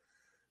miracle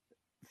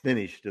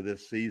finish to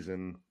this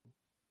season,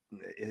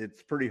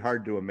 it's pretty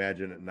hard to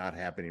imagine it not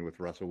happening with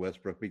Russell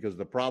Westbrook, because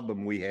the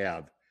problem we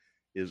have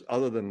is,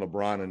 other than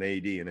LeBron and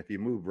AD, and if you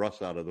move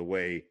Russ out of the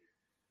way,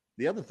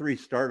 the other 3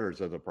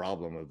 starters are the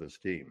problem of this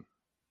team,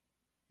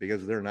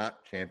 because they're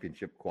not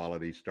championship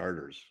quality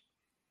starters.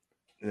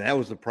 And that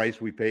was the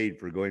price we paid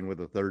for going with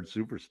a 3rd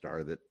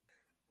superstar. That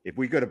if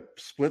we could have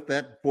split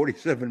that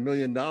 $47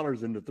 million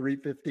into 3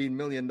 $15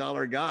 million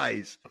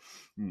guys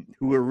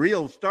who are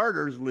real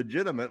starters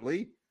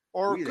legitimately,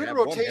 or good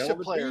rotation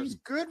players.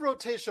 Good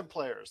rotation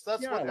players.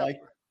 That's what.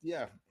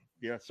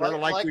 Sort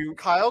of like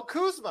Kyle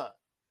Kuzma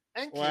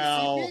and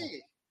KCP.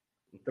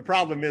 The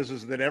problem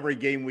is that every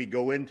game we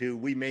go into,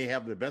 we may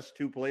have the best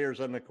 2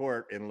 players on the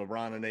court in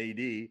LeBron and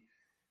AD,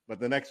 but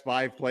the next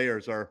 5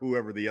 players are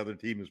whoever the other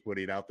team is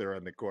putting out there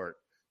on the court,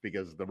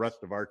 because the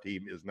rest of our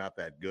team is not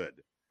that good.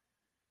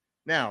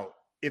 Now,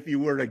 if you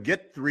were to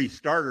get 3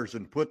 starters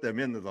and put them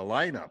into the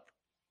lineup,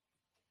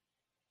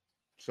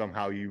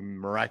 somehow you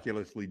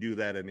miraculously do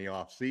that in the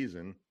off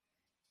season,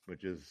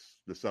 which is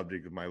the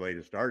subject of my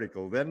latest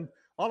article, then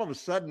all of a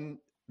sudden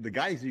the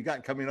guys you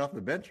got coming off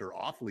the bench are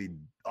awfully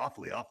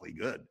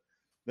good.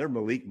 They're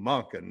Malik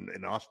Monk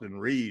and Austin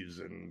Reeves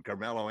and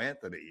Carmelo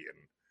Anthony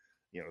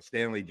and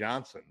Stanley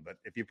Johnson. But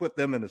if you put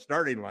them in the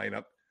starting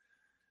lineup,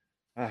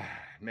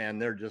 man,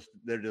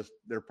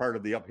 they're part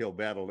of the uphill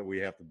battle that we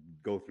have to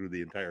go through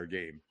the entire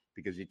game,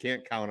 because you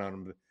can't count on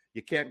them.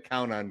 You can't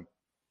count on,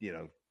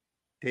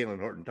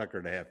 Talen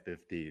Horton-Tucker to have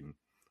 15,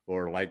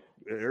 or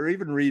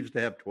even Reeves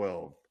to have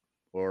 12,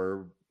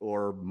 or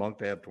Monk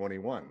to have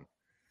 21,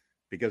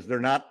 because they're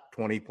not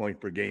 20 point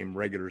per game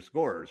regular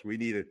scorers. We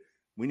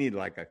need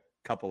like a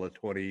couple of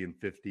 20 and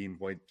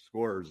 15-point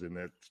scorers in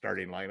the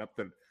starting lineup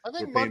that I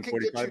think we're Monk paying can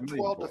get $45 you million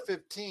 12 to for.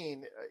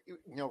 15,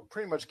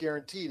 pretty much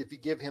guaranteed if you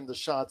give him the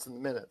shots and the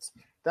minutes.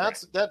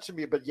 That should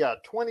be, but yeah,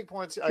 20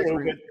 points. I True,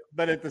 agree with you.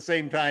 but at the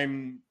same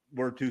time,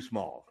 we're too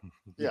small.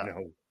 Yeah,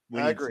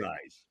 We I need agree.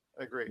 size.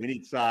 I agree. We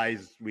need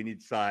size. We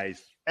need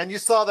size. And you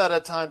saw that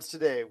at times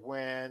today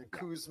when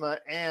Kuzma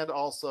and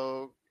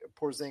also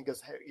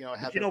Porzingis, had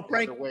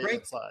their way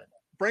inside.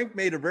 Frank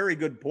made a very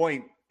good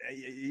point.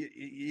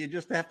 You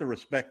just have to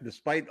respect,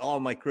 despite all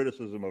my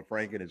criticism of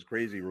Frank and his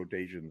crazy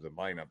rotations and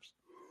lineups,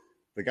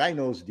 the guy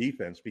knows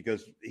defense,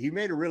 because he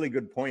made a really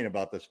good point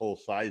about this whole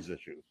size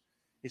issue.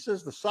 He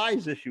says the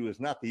size issue is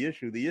not the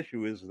issue. The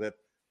issue is that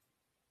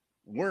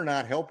we're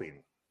not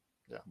helping.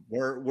 Yeah.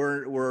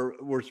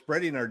 We're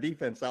spreading our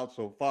defense out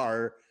so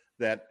far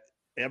that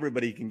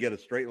everybody can get a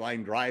straight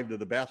line drive to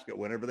the basket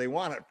whenever they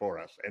want it for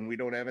us, and we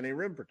don't have any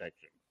rim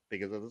protection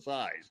because of the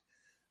size.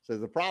 So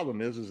the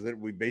problem is that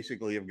we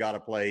basically have got to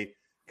play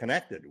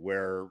connected,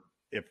 where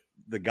if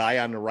the guy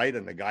on the right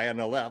and the guy on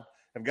the left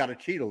have got to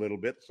cheat a little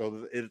bit, so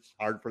that it's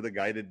hard for the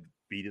guy to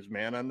beat his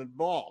man on the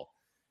ball.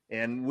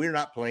 And we're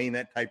not playing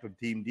that type of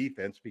team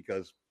defense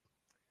because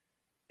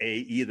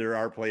either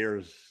our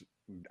players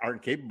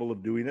aren't capable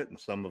of doing it, and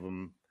some of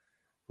them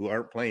who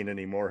aren't playing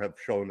anymore have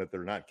shown that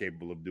they're not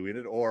capable of doing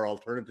it, or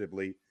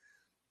alternatively,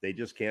 they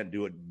just can't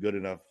do it good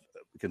enough,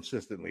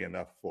 consistently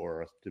enough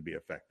for us to be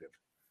effective.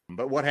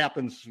 But what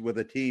happens with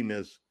a team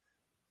is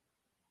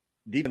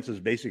defense is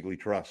basically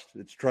trust.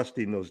 It's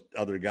trusting those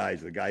other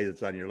guys, the guy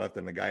that's on your left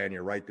and the guy on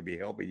your right, to be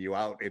helping you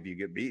out if you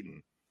get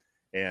beaten.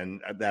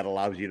 And that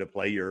allows you to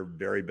play your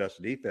very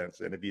best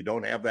defense. And if you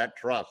don't have that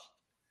trust,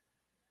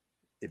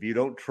 if you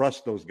don't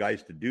trust those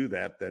guys to do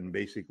that, then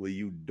basically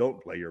you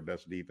don't play your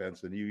best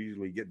defense, and you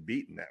usually get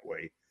beaten that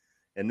way.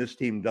 And this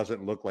team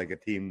doesn't look like a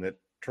team that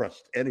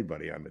trusts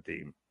anybody on the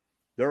team.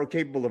 They're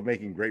capable of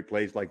making great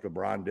plays like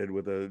LeBron did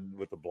with a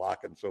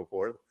block and so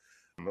forth,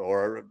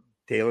 or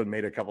Taylor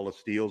made a couple of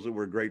steals that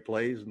were great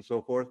plays and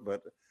so forth,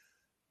 but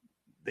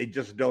they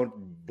just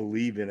don't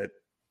believe in it,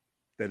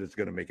 that it's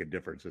going to make a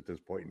difference at this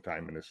point in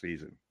time in the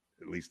season.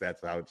 At least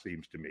that's how it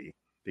seems to me,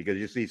 because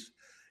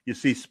you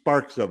see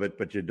sparks of it,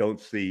 but you don't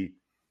see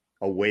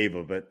a wave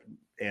of it.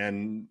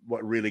 And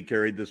what really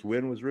carried this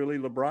win was really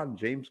LeBron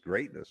James'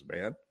 greatness,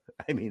 man.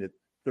 I mean, at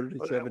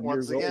 37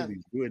 years old,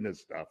 he's doing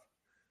this stuff.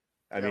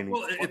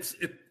 Well,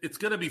 it's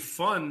going to be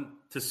fun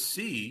to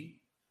see.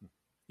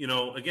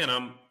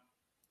 Again,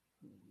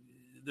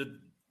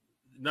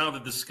 now the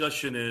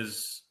discussion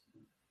is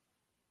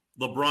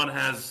LeBron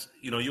has.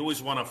 You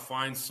always want to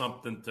find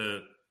something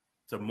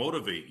to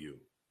motivate you.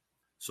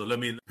 So let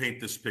me paint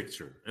this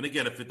picture. And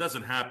again, if it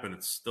doesn't happen,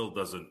 it still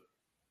doesn't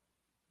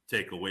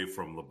take away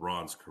from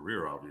LeBron's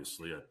career.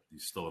 Obviously,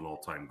 he's still an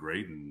all-time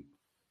great, and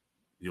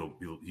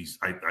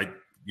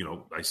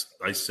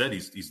I said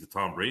he's the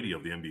Tom Brady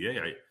of the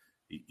NBA.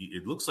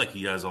 It looks like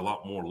he has a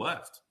lot more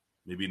left.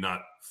 Maybe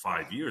not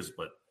 5 years,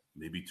 but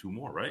maybe 2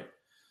 more, right?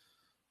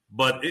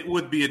 But it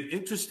would be an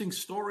interesting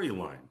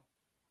storyline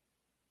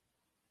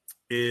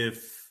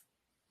if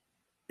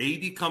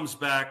AD comes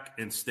back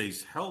and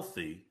stays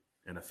healthy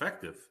and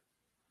effective,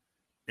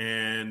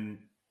 and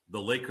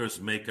the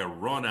Lakers make a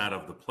run out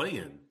of the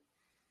play-in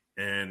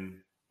and,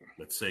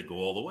 let's say, go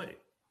all the way.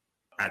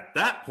 At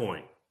that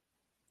point,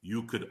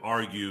 you could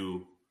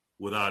argue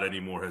without any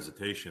more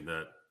hesitation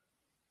that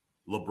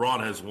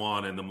LeBron has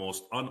won in the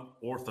most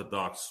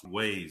unorthodox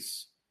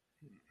ways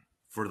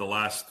for the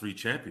last 3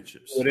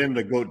 championships. Within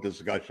the GOAT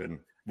discussion.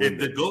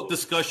 The GOAT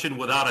discussion,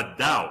 without a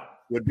doubt,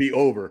 would be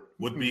over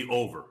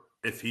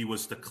if he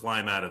was to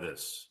climb out of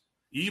this.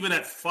 Even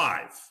at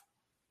 5.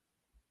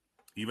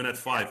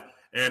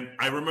 And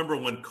I remember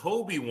when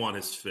Kobe won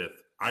his 5th,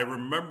 I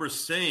remember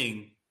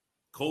saying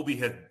Kobe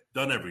had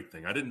done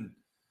everything. I didn't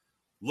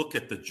look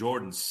at the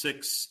Jordan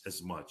 6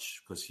 as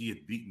much because he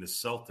had beaten the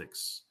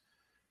Celtics.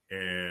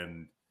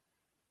 And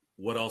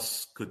what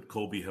else could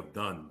Kobe have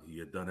done? He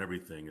had done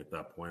everything at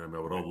that point. I mean, I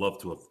would have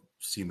loved to have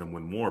seen them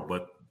win more,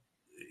 but,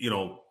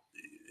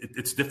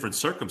 it's different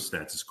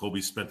circumstances. Kobe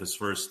spent his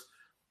first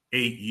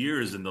 8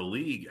 years in the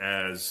league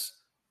as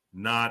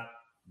not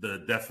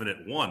the definite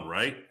one,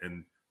 right?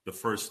 And the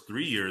first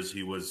 3 years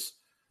he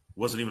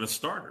wasn't even a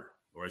starter,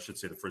 or I should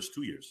say the first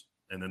 2 years.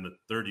 And then the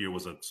third year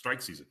was a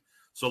strike season.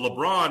 So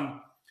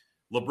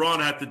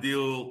LeBron had to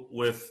deal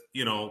with,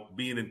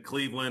 being in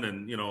Cleveland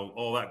and,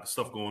 all that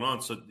stuff going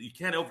on. So you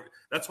can't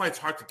that's why it's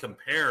hard to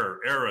compare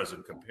eras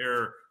and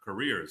compare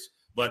careers.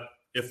 But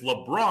if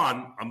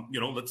LeBron,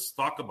 let's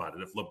talk about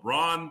it. If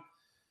LeBron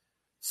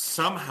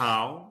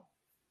somehow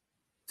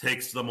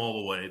takes them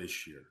all the way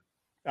this year.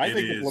 I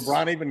think if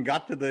LeBron even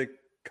got to the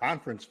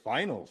conference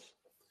finals,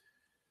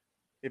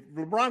 if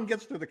LeBron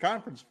gets to the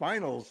conference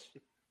finals,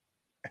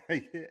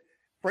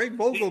 Frank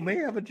Vogel may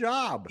have a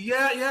job.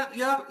 Yeah.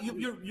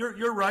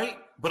 You're right.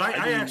 But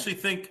I actually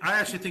think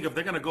if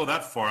they're going to go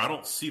that far, I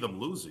don't see them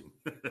losing,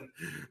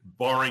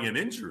 barring an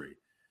injury.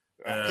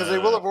 Because they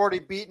will have already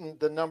beaten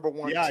the number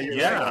one Yeah, team.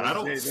 Yeah, right. I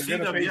don't see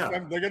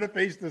them. They're going to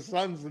face the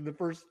Suns in the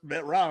first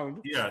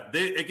round. Yeah,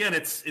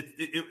 it's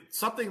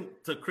something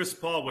to Chris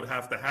Paul would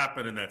have to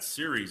happen in that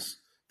series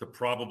to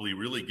probably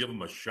really give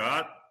him a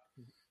shot.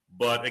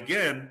 But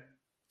again,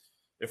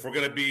 if we're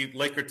going to be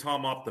Laker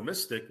Tom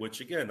optimistic, which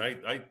again,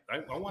 I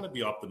want to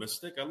be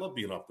optimistic. I love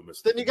being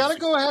optimistic. Then you got to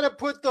go ahead and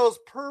put those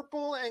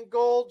purple and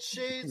gold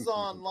shades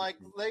on like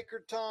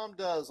Laker Tom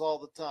does all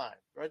the time.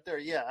 Right there.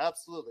 Yeah,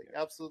 absolutely.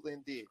 Absolutely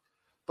indeed.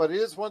 But it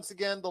is once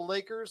again the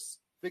Lakers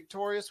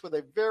victorious with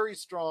a very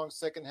strong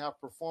second half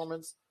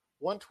performance,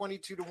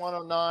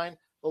 122-109.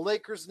 The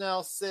Lakers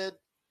now sit,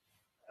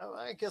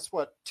 I guess,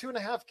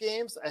 2.5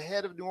 games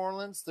ahead of New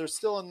Orleans. They're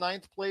still in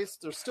ninth place.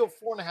 They're still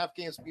 4.5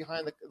 games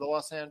behind the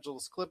Los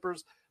Angeles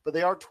Clippers, but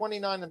they are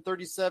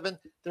 29-37.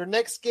 Their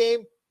next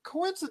game,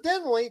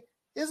 coincidentally,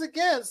 is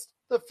against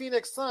the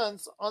Phoenix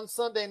Suns on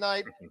Sunday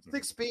night,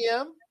 6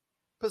 p.m.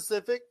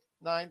 Pacific,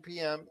 9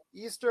 p.m.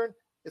 Eastern.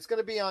 It's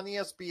going to be on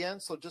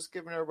ESPN, so just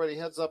giving everybody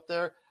a heads up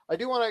there. I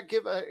do want to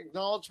give an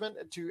acknowledgement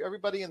to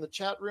everybody in the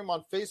chat room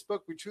on Facebook.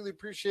 We truly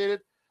appreciate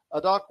it.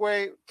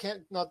 Adakwe,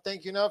 can't not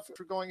thank you enough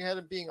for going ahead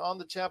and being on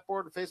the chat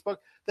board of Facebook.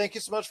 Thank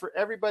you so much for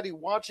everybody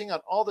watching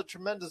on all the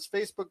tremendous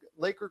Facebook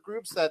Laker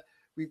groups that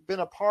we've been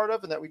a part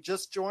of and that we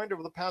just joined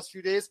over the past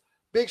few days.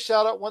 Big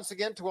shout out once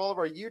again to all of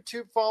our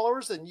YouTube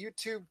followers and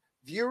YouTube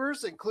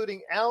viewers,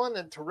 including Alan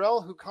and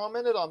Terrell, who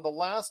commented on the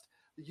last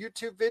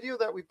YouTube video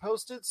that we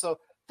posted. So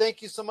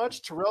thank you so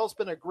much. Terrell's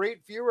been a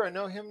great viewer. I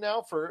know him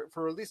now for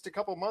at least a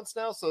couple months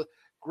now. So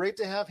great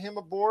to have him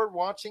aboard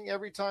watching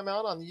every time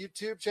out on the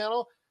YouTube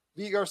channel.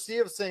 V.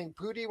 Garcia saying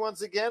Pootie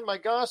once again. My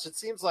gosh, it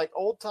seems like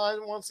old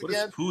time once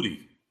again. What is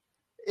Pootie?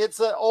 It's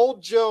an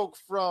old joke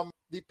from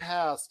the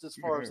past as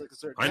far as I'm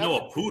concerned. I know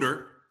a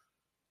Pooter.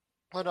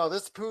 Oh, no,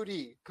 this is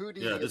Pootie.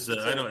 Pootie.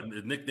 Yeah, I know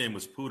the nickname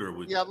was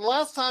Pooter. Yeah, the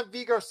last time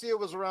V. Garcia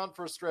was around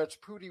for a stretch,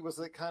 Pootie was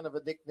a kind of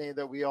a nickname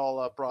that we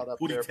all brought up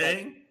Pootie there.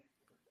 Tang?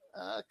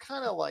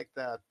 Kind of like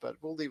that, but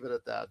we'll leave it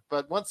at that.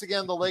 But once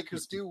again, the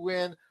Lakers do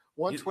win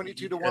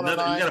 122-109. You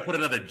got to put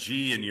another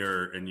G in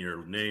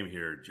your name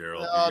here,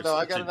 Gerald. No,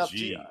 I got enough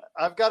G.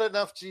 I've got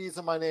enough G's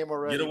in my name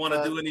already. You don't want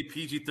to do any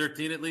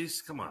PG-13 at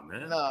least? Come on,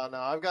 man. No,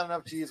 I've got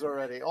enough G's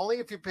already. Only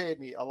if you paid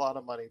me a lot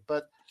of money.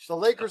 But the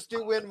Lakers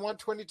do win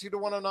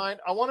 122-109.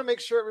 I want to make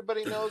sure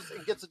everybody knows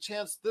and gets a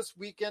chance this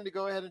weekend to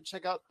go ahead and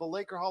check out the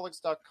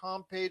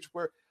Lakerholics.com page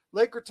where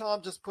Laker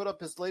Tom just put up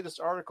his latest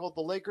article.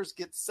 The Lakers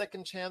get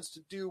second chance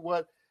to do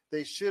what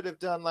they should have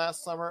done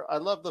last summer. I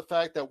love the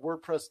fact that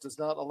WordPress does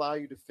not allow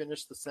you to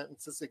finish the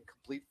sentences in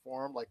complete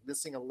form, like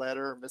missing a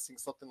letter or missing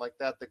something like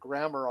that. The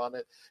grammar on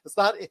it.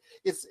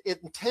 It's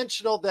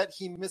intentional that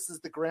he misses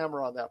the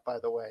grammar on that, by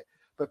the way.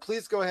 But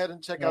please go ahead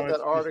and check out that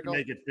article.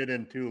 Make it fit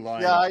in 2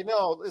 lines. Yeah, I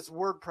know. It's a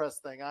WordPress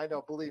thing. I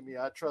know. Believe me.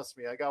 Trust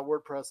me. I got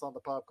WordPress on the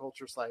pop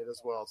culture site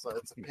as well. So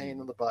it's a pain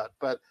in the butt.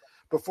 But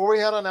before we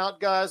head on out,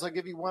 guys, I'll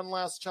give you one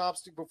last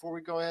chopstick before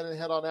we go ahead and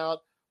head on out.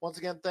 Once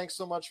again, thanks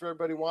so much for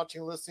everybody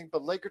watching and listening.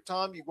 But Laker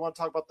Tom, you want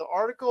to talk about the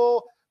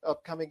article,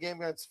 upcoming game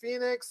against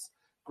Phoenix,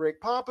 Greg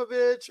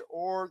Popovich,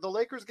 or the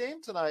Lakers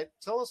game tonight?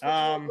 Tell us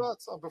what your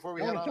thoughts on before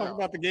we head on out.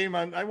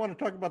 I want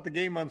to talk about the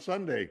game on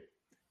Sunday.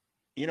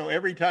 You know,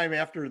 every time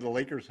after the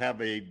Lakers have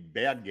a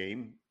bad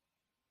game,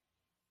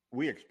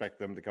 we expect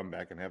them to come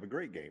back and have a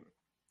great game.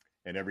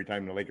 And every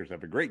time the Lakers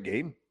have a great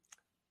game,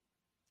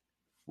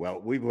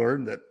 well, we've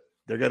learned that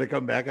they're going to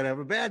come back and have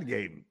a bad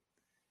game.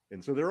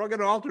 And so they're all going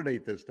to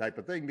alternate this type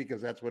of thing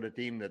because that's what a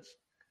team that's,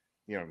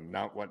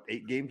 not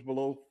 8 games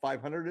below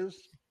 500 is.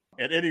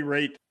 At any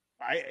rate,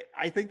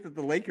 I think that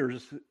the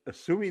Lakers,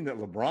 assuming that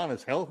LeBron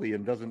is healthy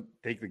and doesn't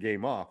take the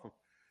game off,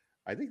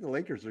 I think the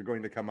Lakers are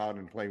going to come out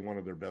and play one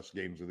of their best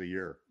games of the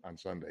year on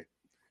Sunday.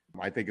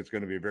 I think it's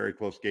going to be a very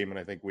close game, and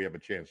I think we have a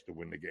chance to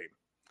win the game.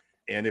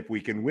 And if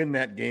we can win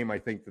that game, I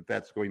think that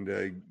that's going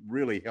to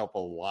really help a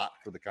lot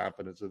for the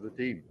confidence of the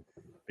team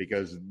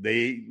because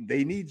they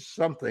need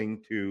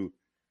something to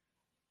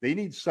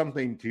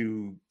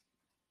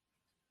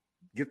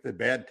get the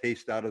bad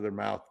taste out of their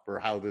mouth for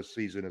how this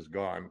season has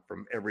gone,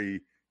 from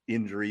every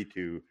injury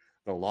to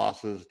the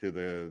losses to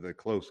the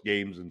close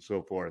games and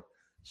so forth.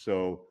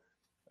 So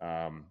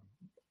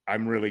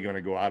I'm really going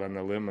to go out on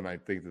a limb, and I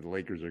think that the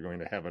Lakers are going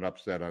to have an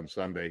upset on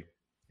Sunday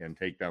and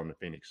take down the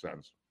Phoenix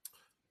Suns.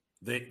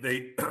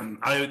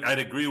 I'd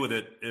agree with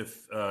it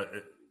if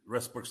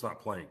Westbrook's not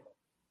playing.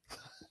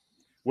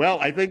 Well,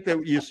 I think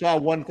that you saw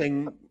one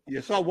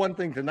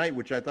thing tonight,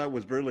 which I thought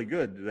was really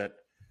good, that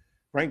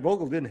Frank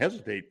Vogel didn't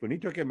hesitate. When he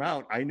took him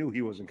out, I knew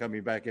he wasn't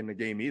coming back in the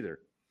game either.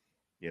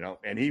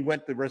 And he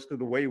went the rest of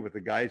the way with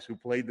the guys who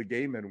played the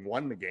game and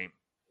won the game.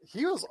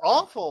 He was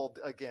awful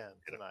again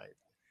tonight.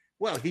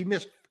 Well, he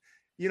missed,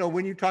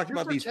 when you talked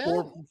about these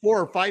 4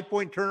 or 5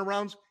 point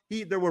turnarounds,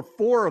 there were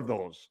 4 of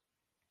those.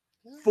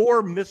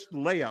 4 missed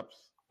layups.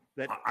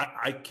 That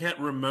I can't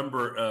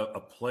remember a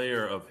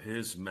player of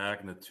his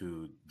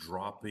magnitude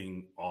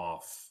dropping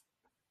off.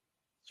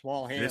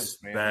 Small hands,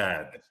 this man.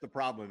 Bad. That's the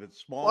problem.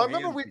 It's small. Well, I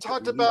remember we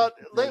talked about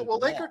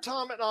Laker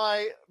Tom and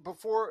I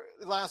before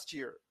last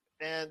year,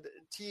 and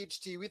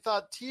THT, we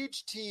thought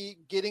THT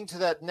getting to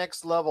that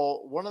next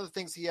level, one of the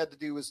things he had to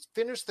do was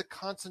finish the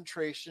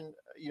concentration,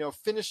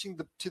 finishing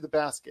to the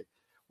basket.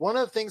 One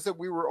of the things that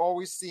we were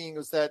always seeing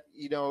was that,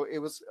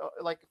 it was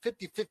like a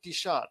 50-50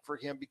 shot for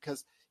him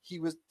because he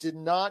did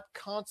not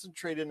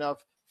concentrate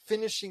enough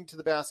finishing to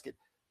the basket.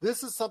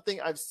 This is something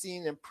I've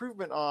seen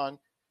improvement on,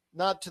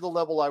 not to the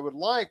level I would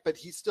like, but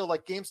he's still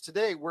like games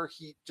today where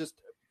he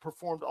just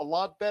performed a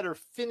lot better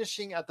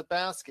finishing at the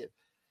basket.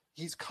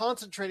 He's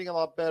concentrating a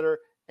lot better,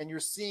 and you're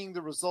seeing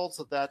the results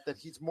of that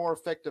he's more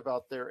effective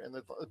out there.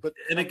 But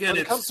again,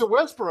 when it comes to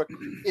Westbrook,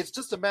 it's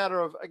just a matter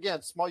of,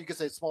 again, you could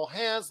say small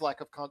hands, lack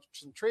of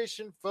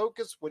concentration,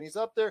 focus when he's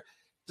up there.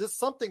 Just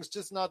something's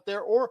just not there.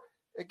 Or,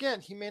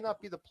 again, he may not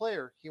be the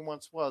player he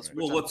once was,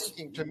 which I'm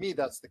thinking, to me,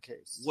 that's the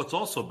case. What's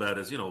also bad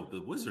is,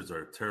 the Wizards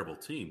are a terrible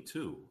team,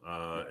 too.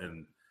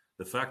 And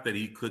the fact that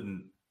he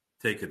couldn't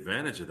take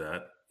advantage of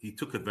that, he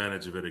took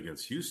advantage of it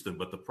against Houston.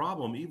 But the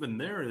problem even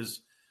there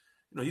is,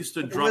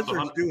 Houston dropped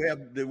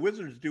the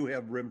Wizards do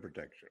have rim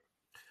protection.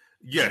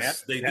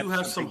 Yes, they do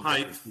have some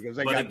height because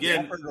they got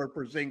Gafford or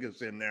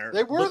Porzingis in there.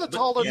 They were the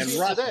taller team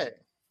today.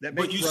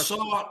 But you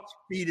saw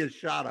speed his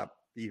shot up.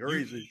 He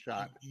hurries his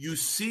shot. You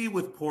see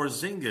with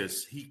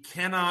Porzingis, he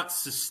cannot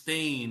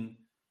sustain.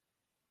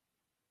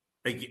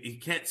 He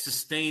can't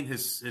sustain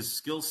his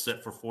skill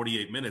set for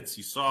 48 minutes.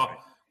 You saw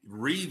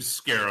Reeves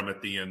scare him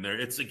at the end there.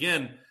 It's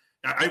again,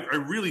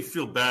 I really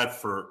feel bad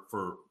for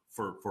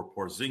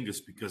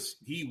Porzingis because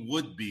he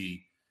would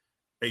be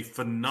a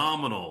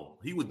phenomenal.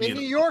 He would be in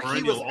New York.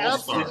 He was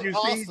all-star.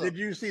 Did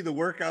you see the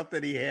workout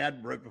that he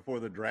had right before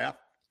the draft?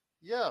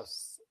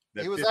 Yes,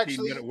 that he was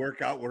 15-minute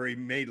workout where he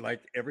made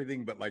like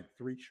everything but like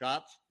 3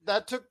 shots.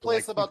 That took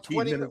place about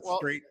 20 minutes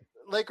straight.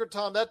 Laker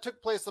Tom, that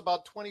took place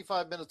about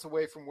 25 minutes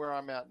away from where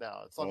I'm at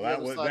now. It's on the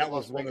other side of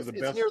Las Vegas.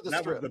 It's near the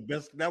Strip.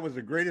 That was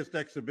the greatest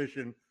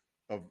exhibition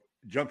of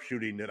jump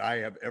shooting that I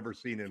have ever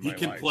seen in my life.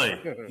 He can play.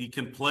 He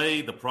can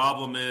play. The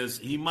problem is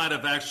he might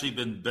have actually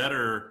been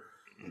better.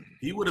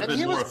 He would have been.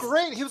 He was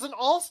great. He was an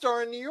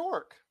all-star in New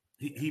York.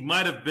 He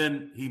might have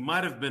been. He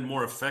might have been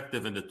more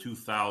effective in the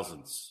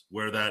 2000s,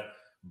 where that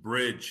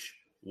bridge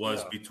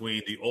was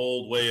between the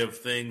old way of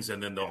things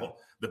and then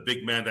the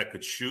big man that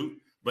could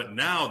shoot. But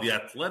now the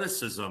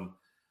athleticism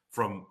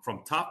from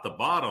top to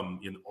bottom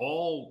in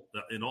all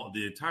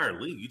the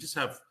entire league, you just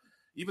have.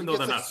 Even though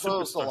they're not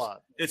superstars,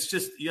 it's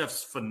just you have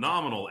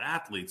phenomenal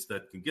athletes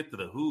that can get to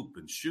the hoop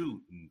and shoot,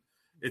 and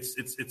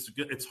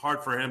it's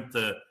hard for him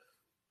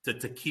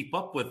to keep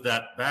up with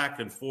that back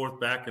and forth.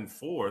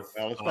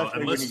 Well,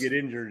 especially when you get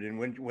injured and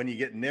when you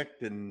get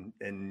nicked and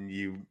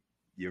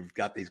you've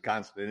got these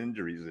constant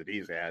injuries that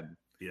he's had.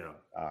 Yeah,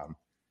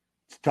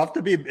 it's tough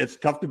to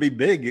be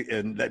big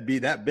and be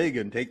that big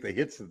and take the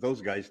hits that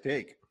those guys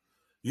take.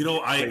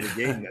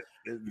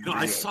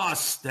 I saw a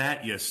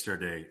stat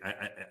yesterday.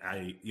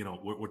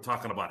 We're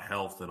talking about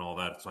health and all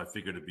that, so I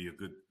figured it'd be a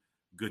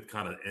good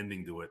kind of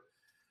ending to it.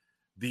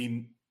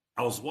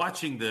 I was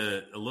watching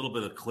a little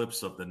bit of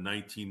clips of the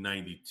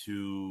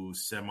 1992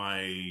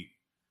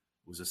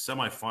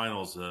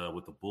 semifinals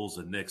with the Bulls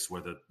and Knicks,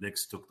 where the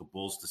Knicks took the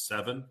Bulls to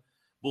 7.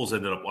 Bulls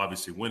ended up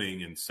obviously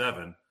winning in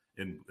 7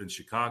 in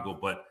Chicago,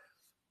 but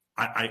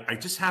I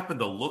just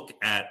happened to look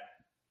at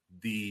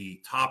the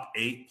top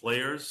 8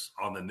 players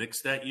on the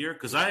Knicks that year,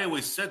 because I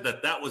always said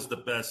that was the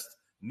best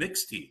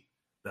Knicks team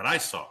that I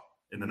saw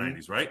in the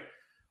 90s, right?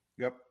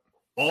 Yep.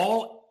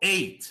 All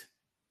 8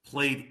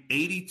 played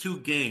 82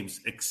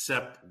 games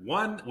except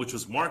one, which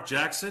was Mark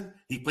Jackson.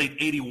 He played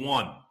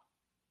 81.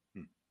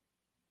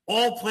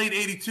 All played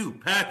 82.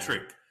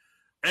 Patrick,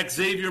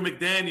 Xavier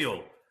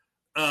McDaniel.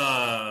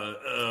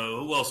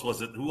 Who else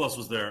was it? Who else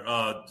was there?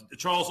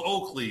 Charles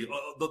Oakley,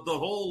 the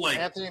whole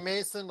Anthony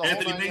Mason.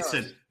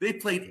 They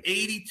played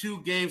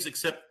 82 games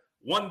except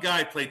one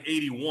guy played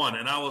 81,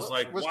 and I was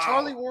like, was wow.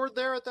 Charlie Ward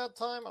there at that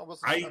time?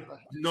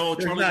 No,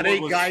 there's not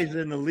 8 guys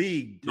in the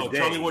league today. No,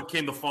 Charlie Ward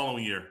came the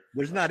following year.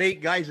 There's not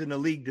 8 guys in the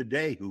league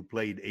today who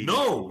played 82.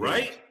 No,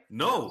 right?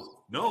 No.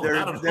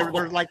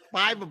 There's like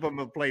 5 of them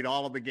have played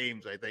all of the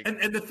games, I think.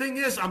 And the thing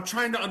is, I'm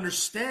trying to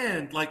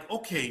understand, like,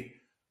 okay,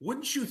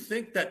 wouldn't you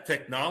think that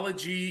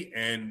technology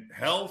and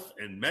health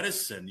and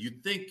medicine,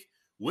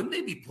 wouldn't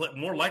they be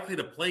more likely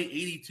to play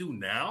 82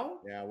 now?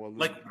 Yeah, well,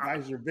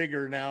 guys are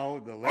bigger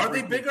now. Are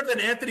they bigger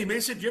than Anthony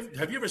Mason?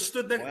 Have you ever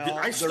stood there? Well,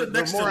 I stood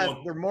next to one.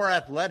 They're more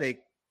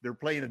athletic. They're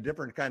playing a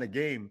different kind of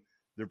game.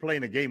 They're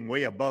playing a game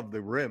way above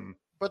the rim.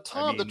 But,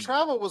 Tom, the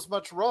travel was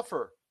much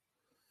rougher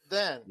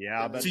then.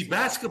 Yeah, but see,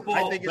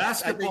 basketball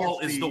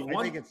is the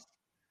one.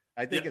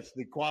 I think it's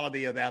the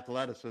quality of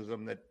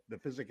athleticism, the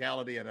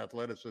physicality and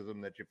athleticism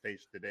that you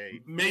face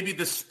today. Maybe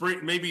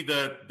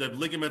the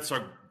ligaments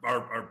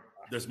are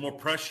there's more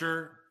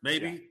pressure.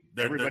 Maybe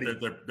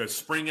they're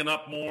springing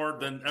up more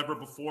than ever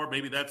before.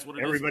 Maybe that's what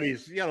it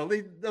is.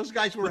 Those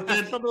guys were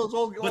some of those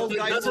old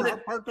guys were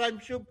part-time.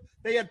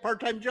 They had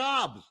part-time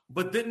jobs.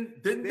 But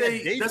didn't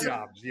they day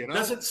jobs?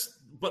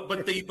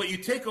 But you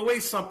take away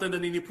something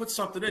and then you put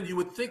something in. You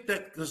would think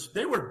that because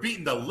they were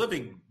beating the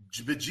living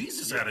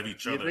bejesus out of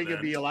each You other. think it'd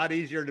then. be a lot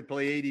easier to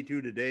play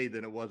 82 today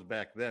than it was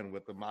back then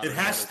with the modern. It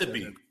has to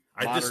be. medicine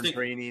I and just modern think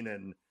training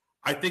and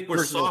I think we're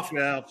personal soft.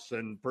 chefs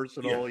and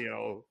personal,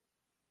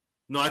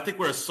 No, I think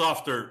we're a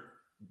softer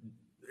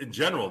in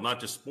general, not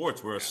just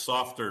sports. We're a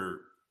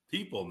softer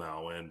people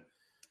now, and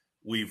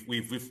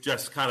we've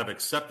just kind of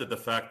accepted the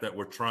fact that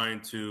we're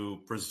trying to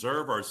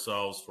preserve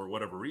ourselves for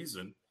whatever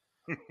reason.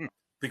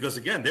 Because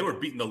again, they were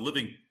beating the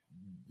living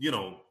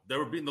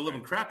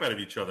crap out of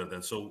each other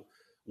then. So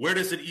where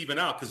does it even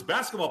out? Because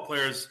basketball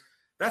players,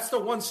 that's the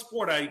one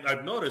sport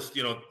I've noticed,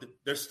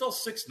 they're still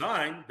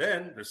 6'9"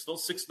 then, they're still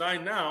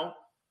 6'9" now,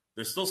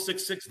 they're still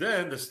 6'6"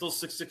 then, they're still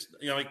 6'6",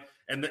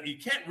 and you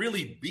can't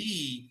really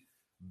be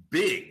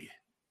big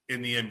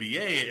in the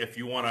NBA if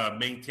you want to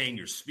maintain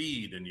your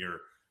speed and your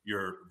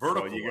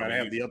vertical. you got to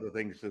have the other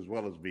things as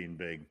well as being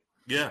big.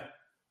 Yeah.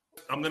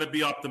 I'm going to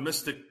be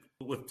optimistic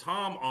with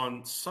Tom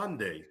on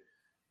Sunday.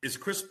 Is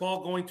Chris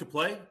Paul going to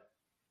play?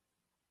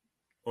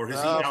 Or is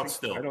he out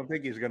still? I don't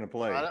think he's going to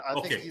play. I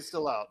think he's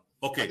still out.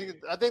 Okay.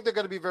 I think they're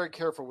going to be very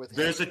careful with him.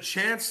 There's a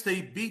chance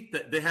they beat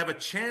that. They have a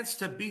chance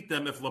to beat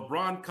them if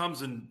LeBron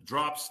comes and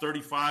drops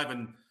 35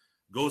 and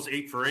goes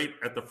 8 for 8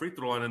 at the free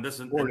throw line and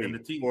doesn't 40, and the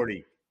team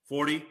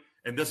 40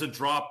 and doesn't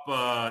drop.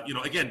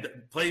 Again,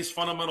 plays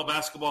fundamental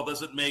basketball,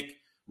 doesn't make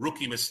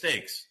rookie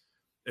mistakes.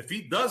 If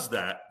he does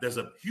that, there's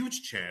a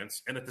huge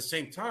chance. And at the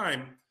same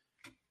time,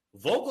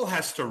 Vogel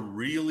has to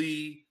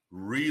really,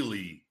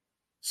 really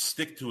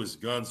stick to his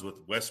guns with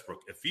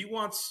Westbrook. If he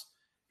wants,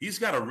 he's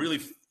got to really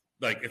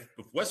if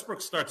Westbrook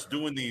starts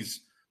doing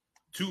these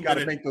 2 minute, got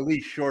to make the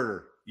leash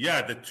shorter.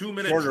 Yeah, the 2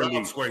 minute Shorter drops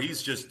leash. where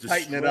he's just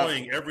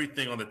destroying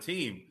everything on the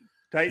team.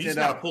 He's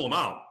got to pull him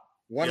out.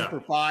 1 for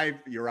 5,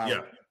 you're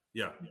out.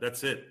 Yeah,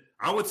 that's it.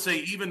 I would say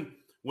even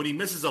when he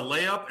misses a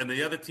layup and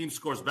the other team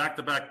scores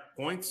back-to-back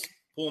points,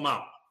 pull him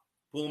out.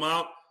 Pull him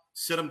out,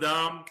 sit him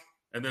down,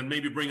 and then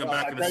maybe bring him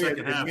back in the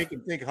second half. Make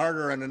him think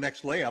harder on the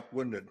next layup,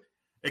 wouldn't it?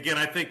 Again,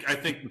 I think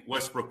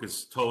Westbrook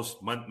is toast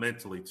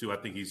mentally too. I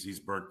think he's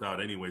burnt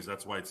out anyways.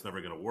 That's why it's never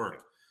going to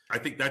work. I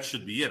think that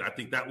should be it. I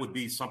think that would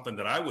be something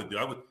that I would do.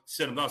 I would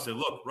sit him down and say,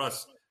 "Look,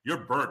 Russ, you're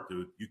burnt,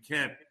 dude. You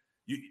can't.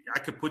 I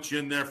could put you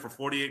in there for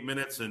 48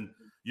 minutes, and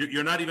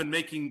you're not even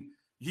making.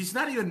 He's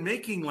not even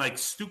making like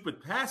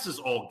stupid passes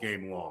all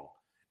game long.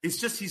 It's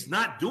just he's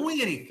not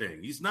doing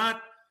anything. He's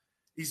not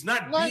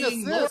 9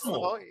 being assists,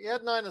 normal. He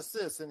had 9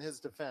 assists in his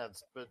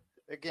defense, but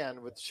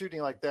again, with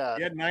shooting like that,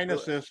 He had 9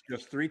 assists,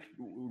 just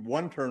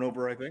 1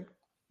 turnover, I think.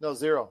 No,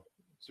 0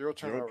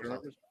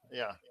 turnovers.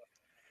 Yeah,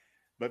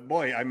 but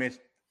boy, I mean,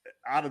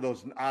 out of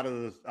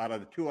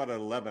the 2 out of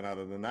 11, out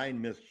of the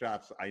 9 missed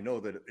shots, I know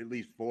that at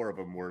least 4 of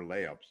them were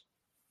layups.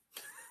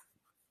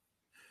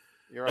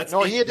 You're right.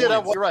 No, he did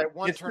have. You're right.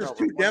 1 turnover. It's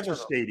too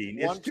devastating.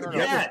 It's too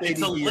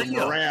devastating to your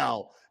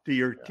morale, to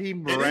your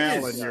team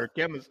morale, and your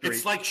chemistry.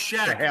 It's like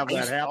Shaq. To have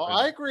that happen.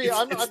 I agree.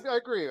 I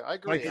agree.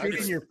 Like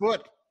shooting your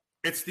foot.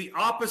 It's the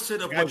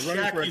opposite of what Guys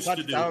running Shaq for a used to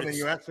do. touchdown and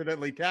you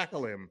accidentally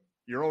tackle him,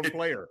 your own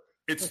player.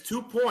 It's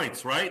 2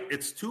 points, right?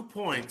 It's 2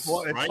 points.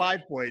 Well, it's right?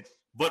 5 points.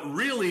 But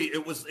really,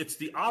 it's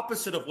the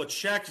opposite of what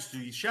Shaq used to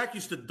do. Shaq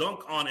used to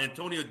dunk on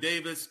Antonio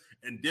Davis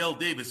and Dale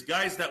Davis,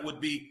 guys that would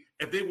be,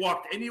 if they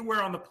walked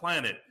anywhere on the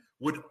planet,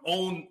 would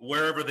own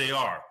wherever they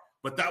are.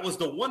 But that was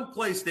the one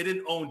place they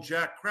didn't own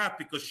jack crap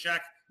because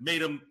Shaq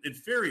made them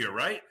inferior,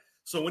 right?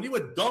 So when he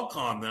would dunk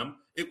on them,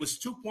 it was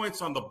 2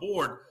 points on the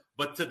board,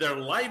 but to their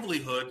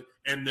livelihood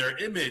and their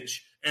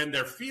image and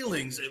their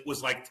feelings, it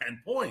was like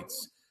 10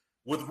 points.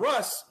 With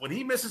Russ, when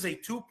he misses a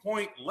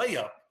 2-point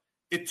layup,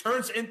 it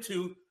turns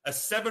into a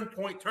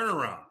 7-point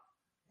turnaround.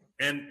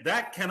 And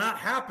that cannot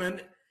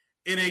happen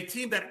in a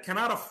team that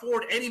cannot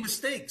afford any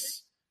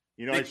mistakes.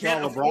 You know, I saw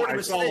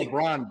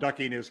LeBron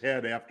ducking his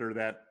head after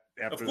that.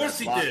 Of course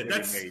he did.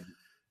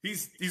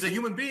 He's a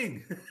human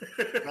being.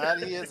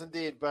 That he is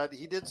indeed. But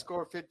he did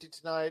score 50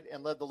 tonight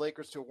and led the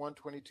Lakers to a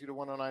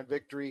 122-109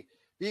 victory.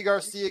 B.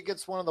 Garcia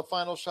gets one of the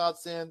final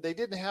shots in. They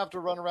didn't have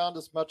to run around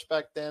as much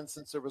back then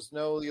since there was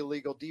no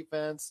illegal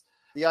defense.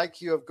 The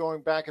IQ of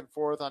going back and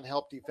forth on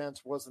help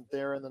defense wasn't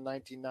there in the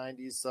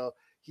 1990s, so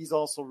he's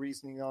also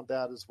reasoning on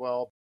that as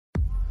well.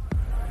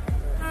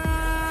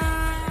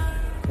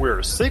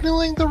 We're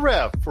signaling the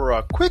ref for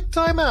a quick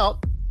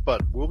timeout,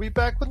 but we'll be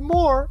back with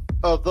more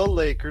of the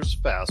Lakers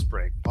Fast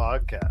Break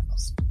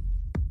podcast.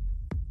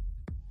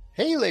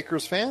 Hey,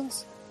 Lakers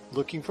fans!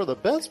 Looking for the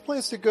best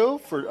place to go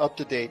for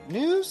up-to-date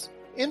news,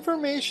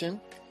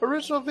 information,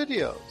 original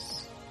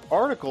videos,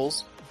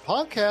 articles,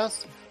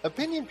 podcasts,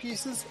 opinion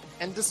pieces,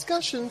 and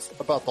discussions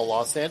about the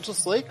Los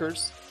Angeles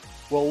Lakers?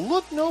 Well,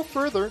 look no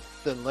further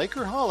than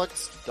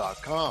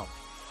Lakerholics.com.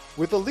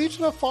 With a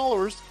legion of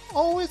followers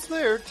always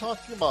there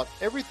talking about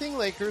everything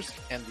Lakers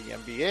and the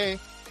NBA,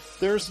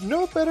 there's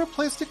no better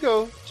place to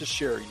go to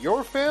share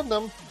your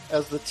fandom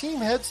as the team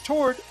heads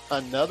toward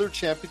another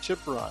championship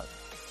run.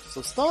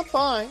 So stop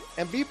by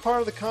and be part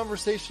of the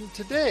conversation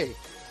today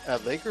at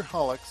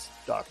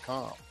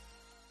Lakerholics.com.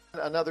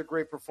 Another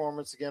great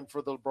performance again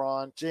for the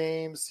LeBron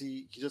James.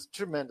 He just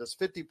tremendous.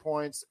 50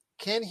 points.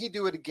 Can he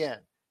do it again?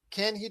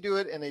 Can he do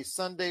it in a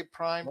Sunday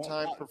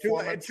primetime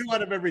performance? 2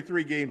 out of every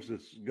 3 games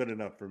is good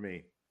enough for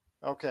me.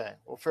 Okay,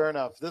 well, fair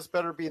enough. This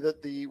better be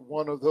the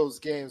one of those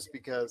games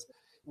because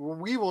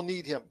we will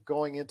need him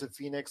going into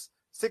Phoenix,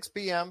 6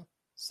 p.m.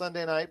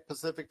 Sunday night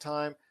Pacific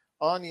time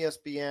on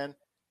ESPN.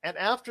 And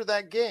after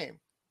that game,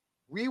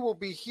 we will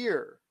be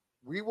here.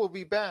 We will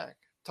be back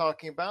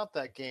talking about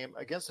that game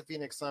against the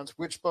Phoenix Suns,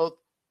 which both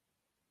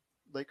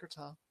Laker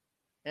Tom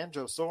and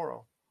Joe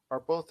Soro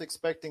are both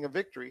expecting a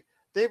victory.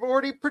 They've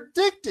already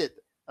predicted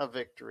a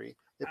victory.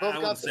 I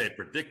wouldn't say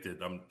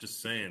predicted. I'm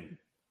just saying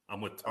I'm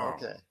with Tom.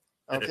 Okay.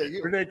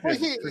 He's already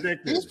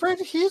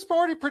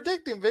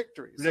predicting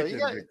victory.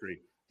 Victory.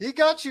 He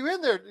got you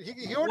in there.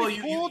 He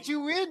already pulled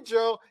you in,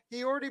 Joe.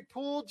 He already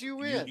pulled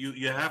you in.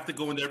 You have to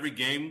go into every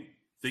game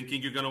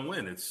thinking you're going to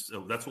win.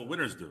 That's what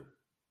winners do.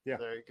 Yeah.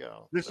 There you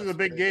go. This is a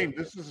big game.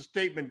 This is a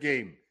statement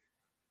game.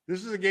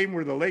 This is a game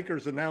where the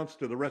Lakers announce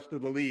to the rest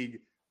of the league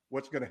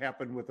what's going to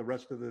happen with the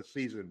rest of the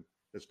season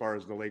as far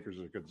as the Lakers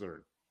are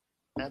concerned.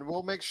 And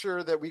we'll make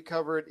sure that we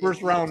cover it.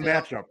 First round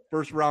matchup.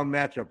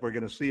 We're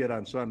going to see it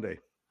on Sunday.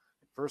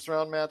 First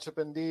round matchup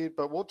indeed,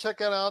 but we'll check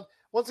that out.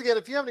 Once again,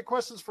 if you have any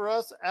questions for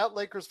us, at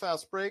Lakers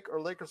Fast Break or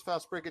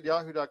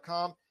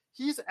LakersFastBreak@yahoo.com.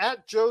 He's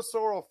at Joe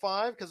Soro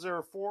 5 because there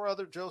are 4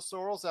 other Joe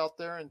Soros out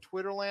there in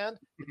Twitterland.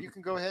 You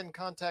can go ahead and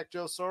contact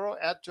Joe Soro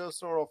at Joe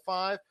Soro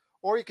 5,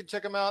 or you can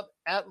check him out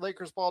at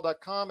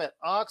LakersBall.com at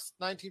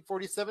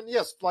Ox1947.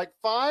 Yes, like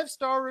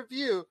 5-star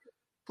review.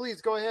 Please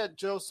go ahead,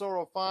 Joe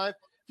Soro 5. If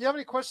you have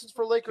any questions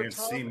for Laker Can't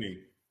Tom, see me.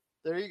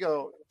 There you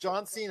go,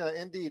 John Cena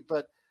indeed.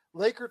 But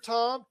Laker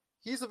Tom,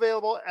 he's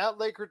available at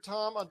Laker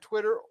Tom on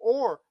Twitter,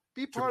 or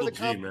be part Triple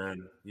of the G,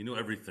 man. You know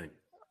everything.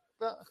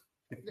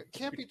 It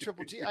can't be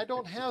Triple G. I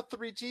don't have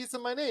 3 G's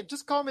in my name.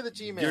 Just call me the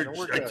G Man.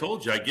 I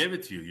told you. I gave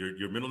it to you.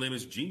 Your middle name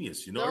is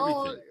Genius. You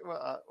know everything.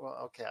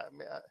 Well, okay.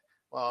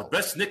 The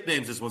best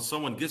nicknames is when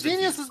someone gives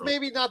Genius it to you. Is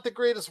maybe not the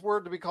greatest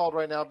word to be called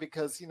right now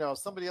because,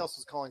 somebody else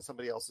is calling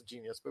somebody else a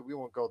genius, but we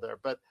won't go there.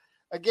 But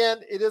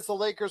again, it is the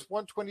Lakers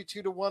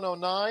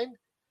 122-109.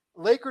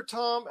 Laker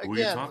Tom, again. Who are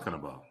you talking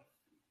about?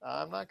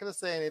 I'm not going to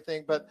say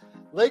anything, but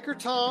Laker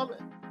Tom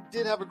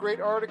did have a great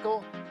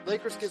article.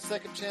 Lakers get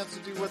second chance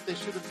to do what they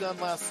should have done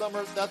last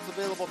summer. That's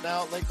available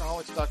now at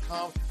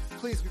Lakerholics.com.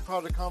 Please be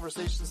part of the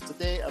conversations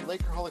today at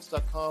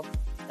Lakerholics.com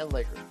and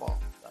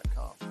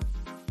LakersBall.com.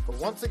 But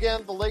once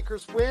again, the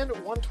Lakers win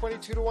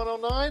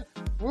 122-109.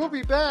 We'll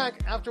be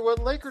back after what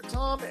Laker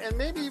Tom and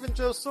maybe even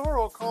Joe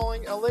Soro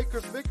calling a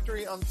Lakers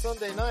victory on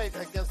Sunday night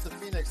against the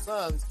Phoenix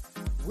Suns.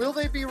 Will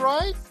they be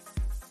right?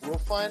 We'll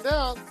find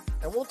out,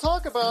 and we'll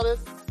talk about it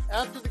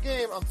after the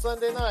game on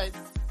Sunday night.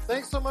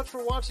 Thanks so much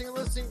for watching and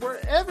listening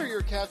wherever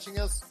you're catching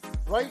us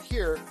right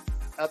here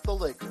at the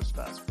Lakers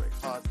Fast Break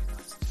Podcast.